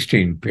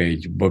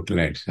 16-page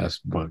booklets as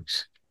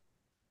books.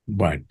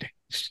 But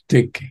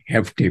thick,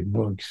 hefty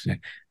books,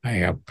 I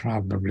have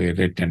probably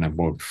written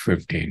about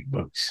 15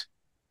 books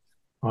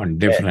on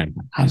different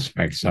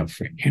aspects of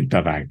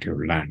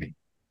interactive learning.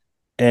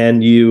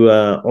 And you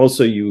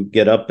also, you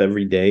get up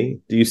every day.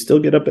 Do you still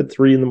get up at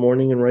 3 a.m.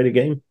 and write a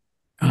game?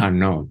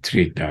 No,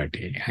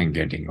 3:30. I'm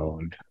getting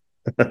old.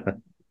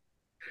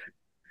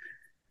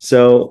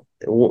 So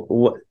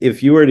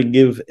if you were to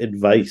give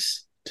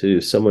advice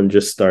to someone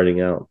just starting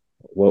out,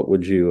 what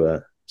would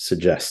you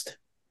suggest?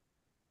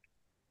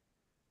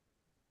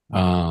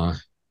 I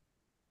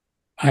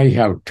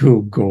have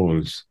two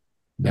goals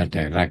that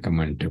I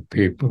recommend to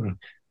people.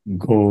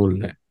 Goal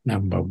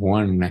number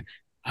one,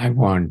 I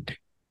want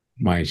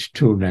my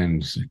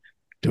students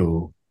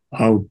to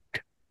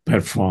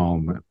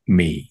outperform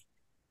me.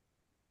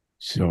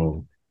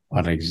 So,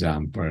 for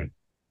example,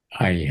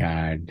 I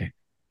had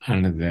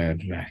another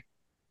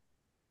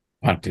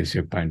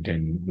participant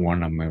in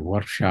one of my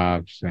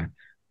workshops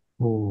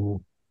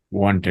who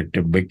wanted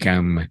to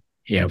become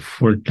a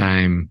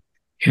full-time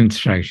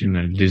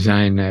instructional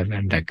designer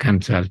and a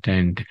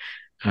consultant,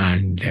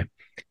 and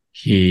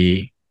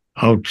he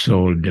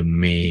outsold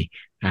me,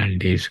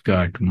 and he's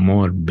got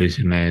more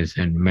business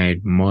and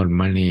made more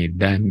money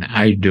than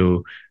I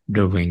do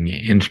doing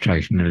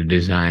instructional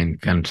design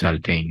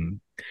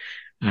consulting.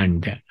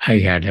 And I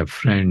had a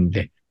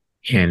friend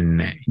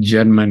in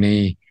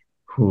Germany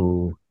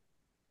who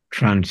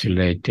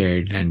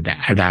translated and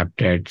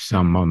adapted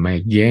some of my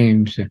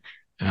games,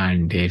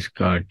 and he's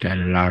got a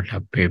lot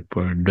of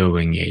people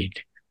doing it.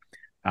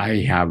 I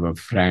have a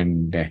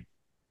friend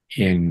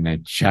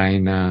in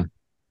China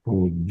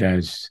who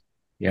does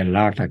a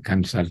lot of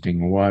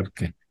consulting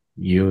work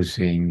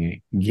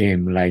using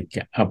game-like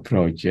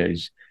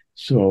approaches.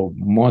 So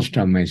most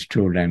of my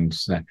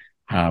students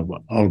have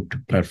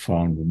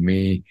outperformed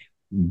me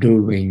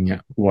doing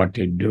what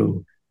I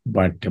do,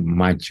 but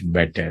much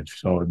better.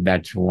 So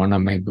that's one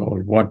of my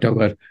goals.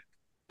 Whatever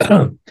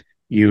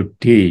you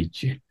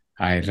teach,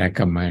 I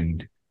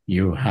recommend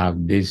you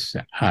have this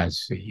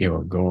as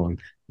your goal,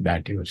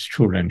 that your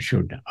students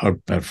should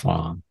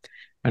outperform.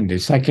 And the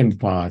second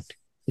part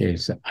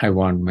is I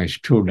want my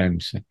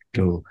students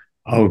to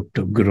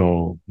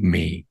outgrow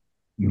me,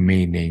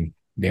 meaning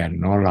they are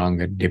no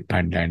longer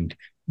dependent.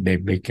 They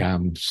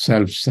become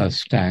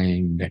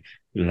self-sustained,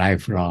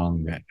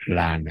 lifelong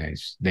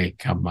learners. They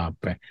come up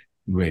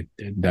with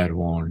their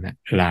own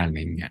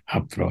learning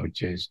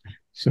approaches.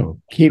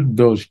 So keep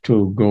those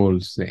two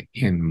goals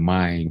in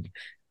mind.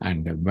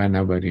 And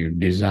whenever you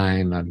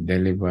design or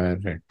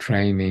deliver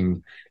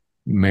training,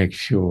 make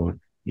sure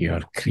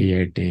you're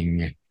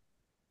creating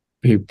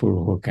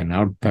people who can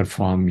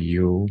outperform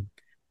you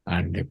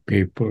and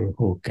people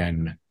who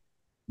can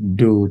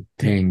do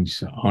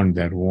things on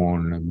their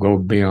own, go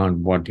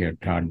beyond what you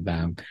taught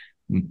them,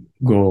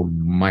 go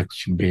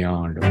much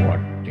beyond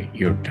what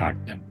you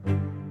taught them.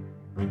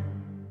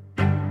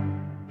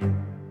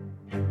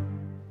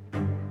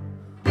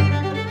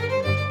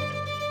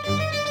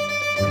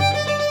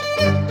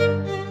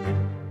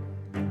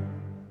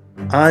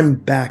 I'm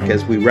back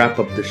as we wrap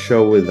up the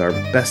show with our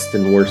best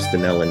and worst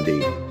in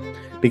L&D.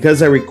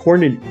 Because I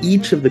recorded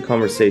each of the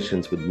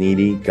conversations with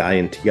Nidhi, Guy,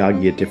 and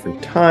Tyagi at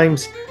different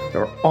times,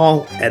 they're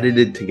all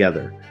edited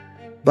together.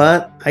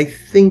 But I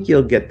think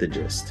you'll get the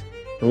gist.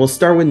 And we'll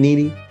start with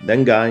Nidhi,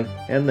 then Guy,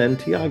 and then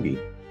Tyagi.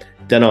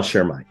 Then I'll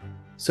share mine.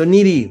 So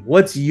Nidhi,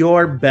 what's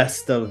your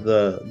best of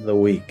the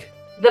week?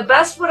 The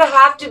best would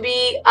have to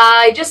be,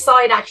 I just saw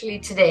it actually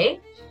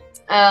today.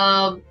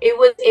 It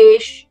was a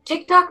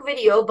TikTok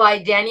video by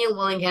Daniel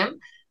Willingham.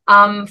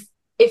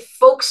 If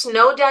folks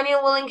know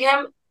Daniel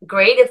Willingham,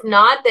 great. If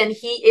not, then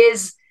he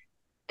is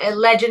a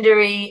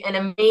legendary and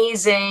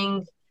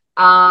amazing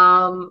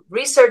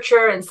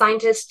researcher and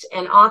scientist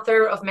and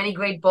author of many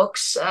great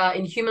books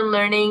in human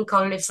learning,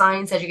 cognitive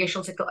science,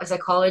 educational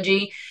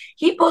psychology.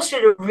 he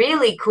posted a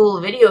really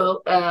cool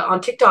video on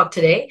TikTok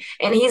today,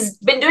 and he's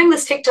been doing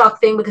this TikTok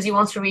thing because he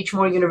wants to reach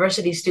more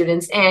university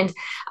students. And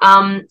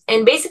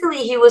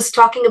basically, he was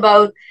talking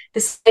about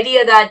this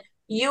idea that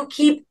you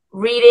keep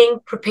reading,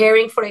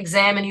 preparing for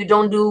exam, and you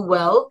don't do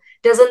well.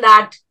 Doesn't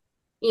that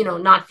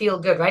not feel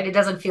good, right? It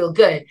doesn't feel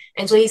good.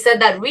 And so he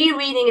said that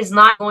rereading is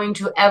not going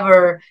to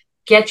ever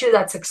get you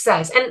that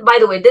success. And by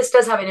the way, this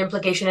does have an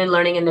implication in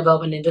learning and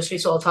development industry,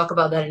 so I'll talk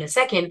about that in a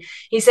second.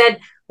 He said,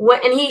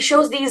 and he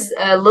shows these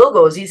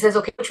logos. He says,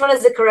 okay, which one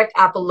is the correct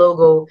Apple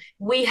logo?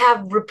 We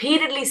have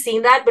repeatedly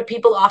seen that, but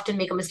people often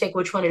make a mistake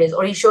which one it is.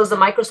 Or he shows the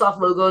Microsoft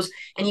logos,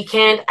 and you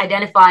can't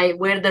identify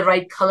where the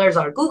right colors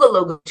are. Google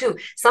logo too,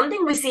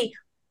 something we see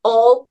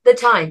all the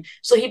time.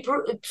 So he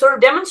sort of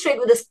demonstrated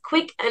with this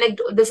quick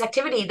this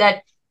activity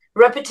that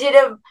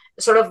repetitive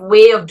sort of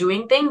way of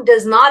doing things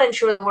does not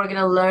ensure that we're going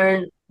to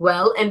learn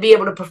well and be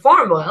able to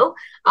perform well.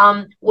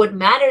 What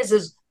matters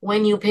is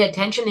when you pay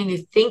attention and you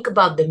think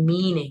about the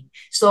meaning.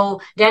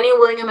 So Daniel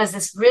Willingham has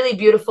this really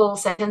beautiful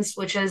sentence,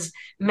 which is,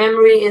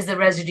 memory is the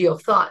residue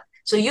of thought.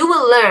 So you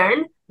will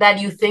learn that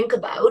you think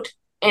about,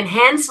 and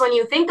hence when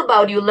you think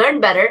about, you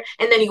learn better,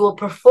 and then you will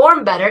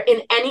perform better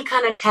in any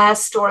kind of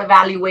test or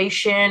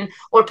evaluation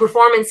or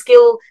performance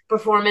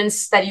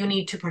that you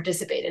need to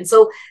participate in.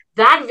 So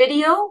that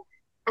video,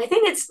 I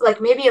think it's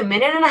like maybe a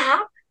minute and a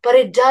half, but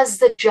it does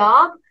the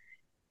job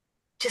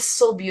just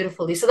so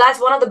beautifully. So that's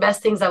one of the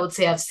best things I would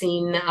say I've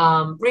seen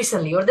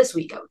recently, or this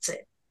week, I would say.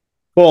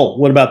 Cool.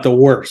 What about the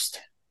worst?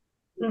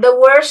 The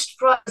worst,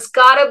 it's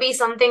got to be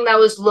something that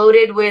was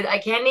loaded with, I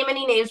can't name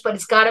any names, but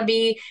it's got to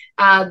be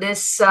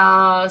this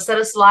set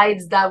of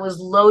slides that was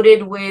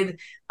loaded with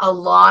a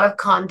lot of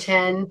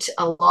content,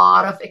 a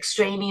lot of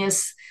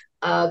extraneous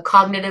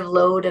cognitive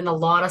load, and a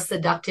lot of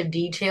seductive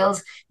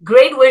details.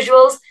 Great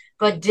visuals,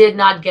 but did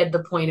not get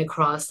the point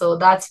across. So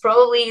that's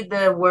probably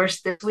the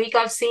worst this week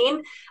I've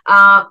seen.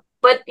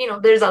 But,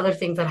 there's other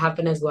things that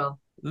happen as well.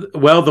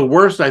 Well, the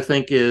worst, I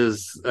think,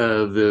 is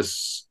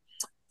this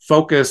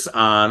focus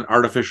on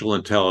artificial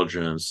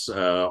intelligence,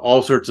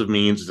 all sorts of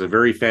means. It's a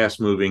very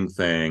fast-moving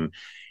thing.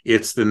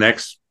 It's the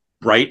next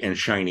bright and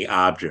shiny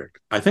object.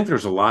 I think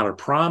there's a lot of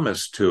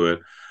promise to it,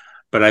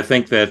 but I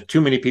think that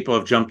too many people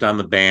have jumped on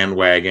the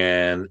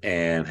bandwagon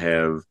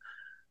and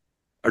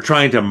are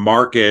trying to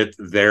market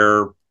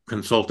their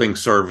consulting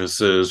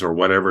services or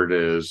whatever it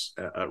is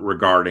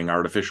regarding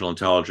artificial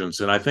intelligence.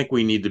 And I think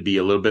we need to be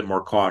a little bit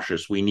more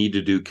cautious. We need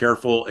to do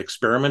careful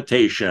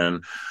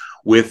experimentation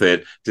with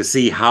it to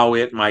see how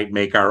it might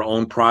make our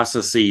own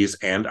processes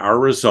and our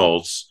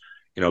results,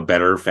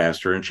 better,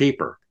 faster, and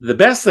cheaper. The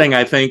best thing,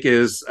 I think,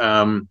 is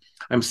I'm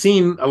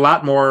seeing a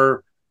lot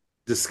more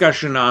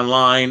discussion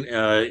online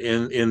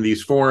in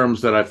these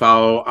forums that I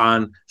follow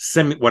on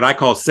what I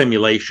call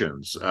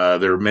simulations.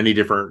 There are many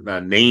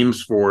different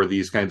names for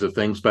these kinds of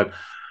things, but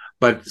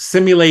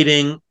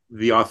simulating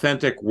the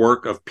authentic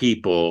work of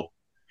people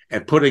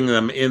and putting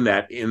them in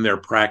their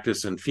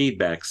practice and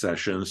feedback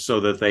sessions so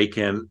that they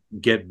can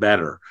get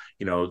better.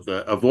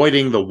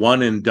 Avoiding the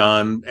one and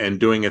done and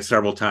doing it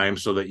several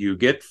times so that you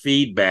get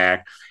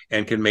feedback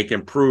and can make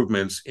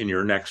improvements in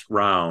your next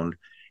round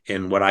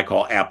in what I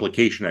call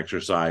application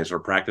exercise or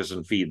practice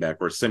and feedback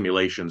or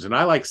simulations. And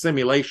I like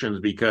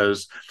simulations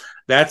because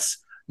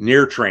that's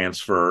near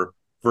transfer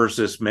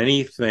versus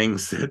many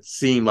things that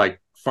seem like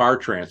far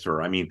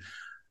transfer. I mean,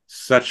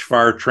 such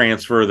far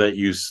transfer that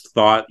you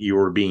thought you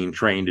were being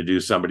trained to do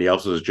somebody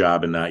else's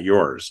job and not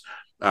yours,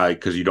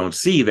 because you don't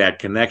see that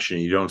connection.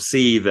 You don't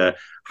see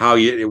how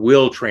it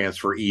will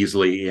transfer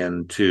easily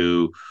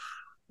into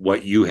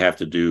what you have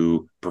to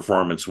do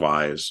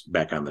performance-wise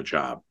back on the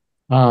job.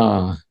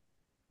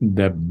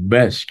 The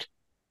best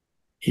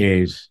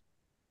is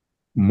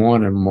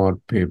more and more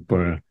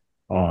people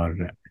are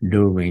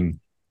doing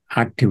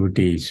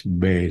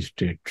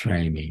activities-based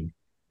training.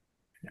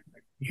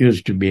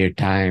 Used to be a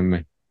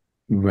time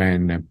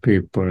when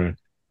people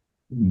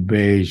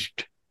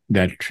based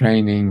their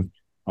training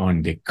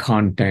on the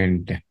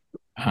content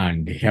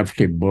and the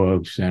hefty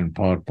books and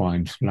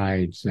PowerPoint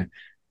slides.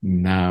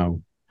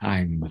 Now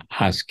I'm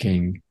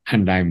asking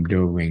and I'm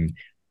doing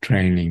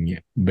training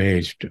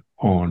based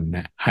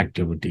on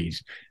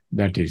activities.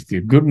 That is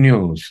the good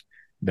news.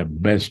 The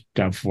best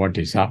of what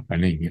is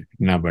happening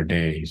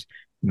nowadays.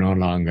 No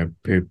longer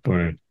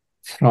people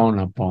frown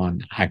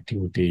upon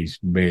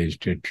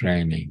activities-based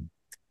training.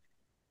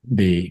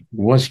 The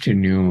worst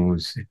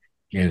news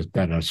is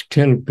there are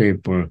still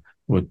people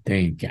who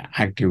think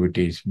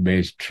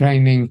activities-based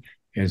training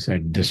is a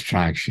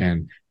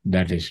distraction.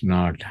 That is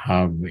not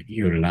how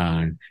you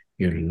learn.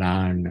 You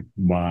learn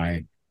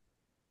by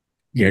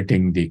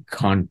getting the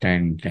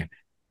content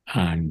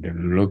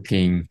and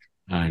looking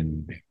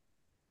and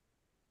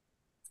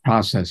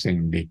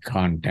processing the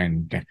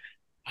content,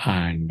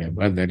 and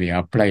whether you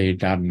apply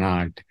it or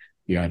not,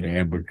 you are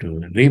able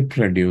to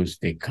reproduce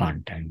the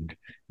content.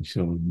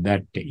 So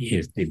that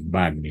is the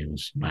bad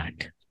news,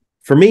 Matt.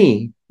 For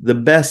me, the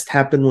best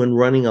happened when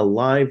running a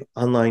live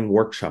online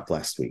workshop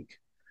last week.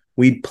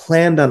 We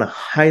planned on a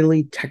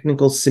highly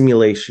technical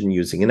simulation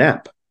using an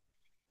app.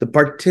 The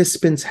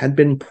participants had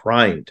been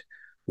primed.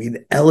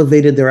 We'd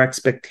elevated their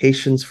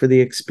expectations for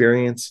the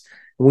experience,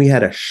 and we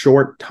had a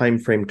short time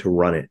frame to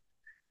run it.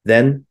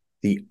 Then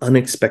the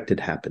unexpected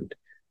happened.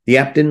 The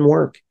app didn't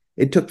work.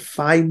 It took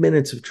 5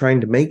 minutes of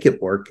trying to make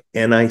it work,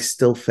 and I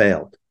still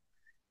failed.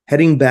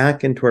 Heading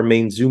back into our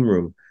main Zoom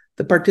room,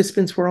 the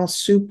participants were all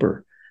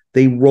super.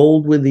 They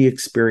rolled with the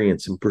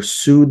experience and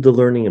pursued the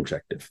learning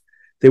objective.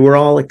 They were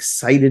all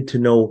excited to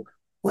know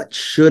what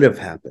should have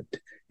happened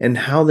and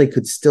how they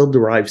could still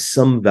derive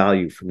some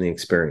value from the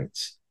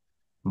experience.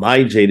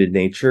 My jaded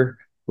nature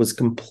was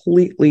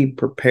completely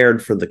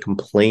prepared for the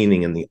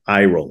complaining and the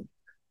eye roll.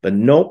 But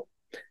nope,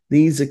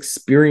 these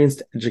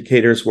experienced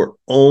educators were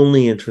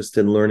only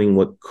interested in learning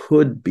what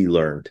could be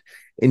learned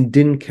and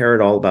didn't care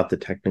at all about the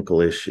technical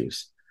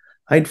issues.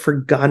 I'd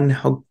forgotten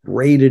how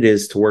great it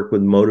is to work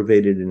with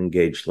motivated and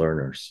engaged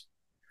learners.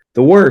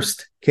 The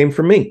worst came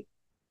from me.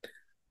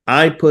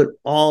 I put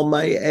all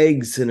my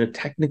eggs in a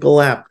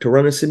technical app to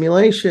run a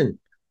simulation.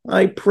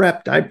 I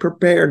prepped, I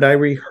prepared, I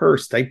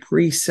rehearsed, I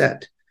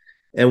preset.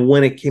 And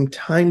when it came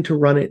time to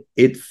run it,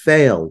 it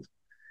failed.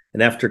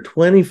 And after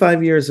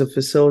 25 years of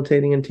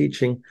facilitating and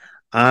teaching,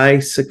 I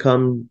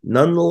succumbed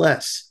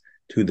nonetheless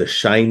to the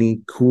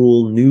shiny,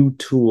 cool new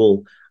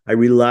tool. I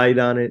relied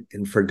on it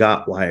and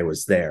forgot why I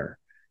was there.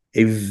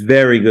 A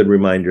very good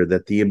reminder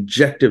that the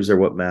objectives are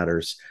what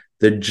matters.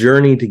 The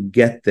journey to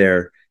get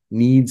there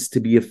needs to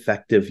be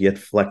effective yet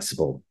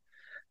flexible.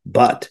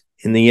 But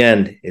in the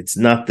end, it's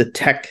not the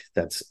tech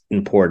that's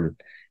important.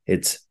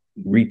 It's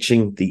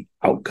reaching the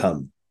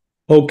outcome.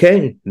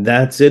 Okay,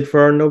 that's it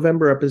for our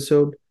November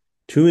episode.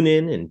 Tune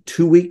in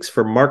 2 weeks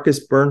for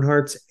Marcus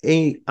Bernhardt's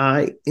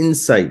AI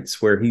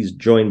Insights, where he's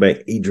joined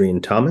by Adrian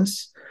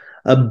Thomas.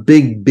 A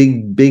big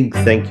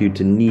thank you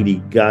to Needy,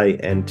 Guy,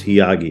 and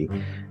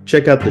Tiagi.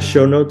 Check out the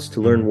show notes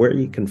to learn where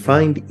you can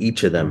find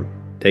each of them.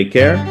 Take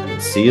care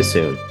and see you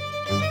soon.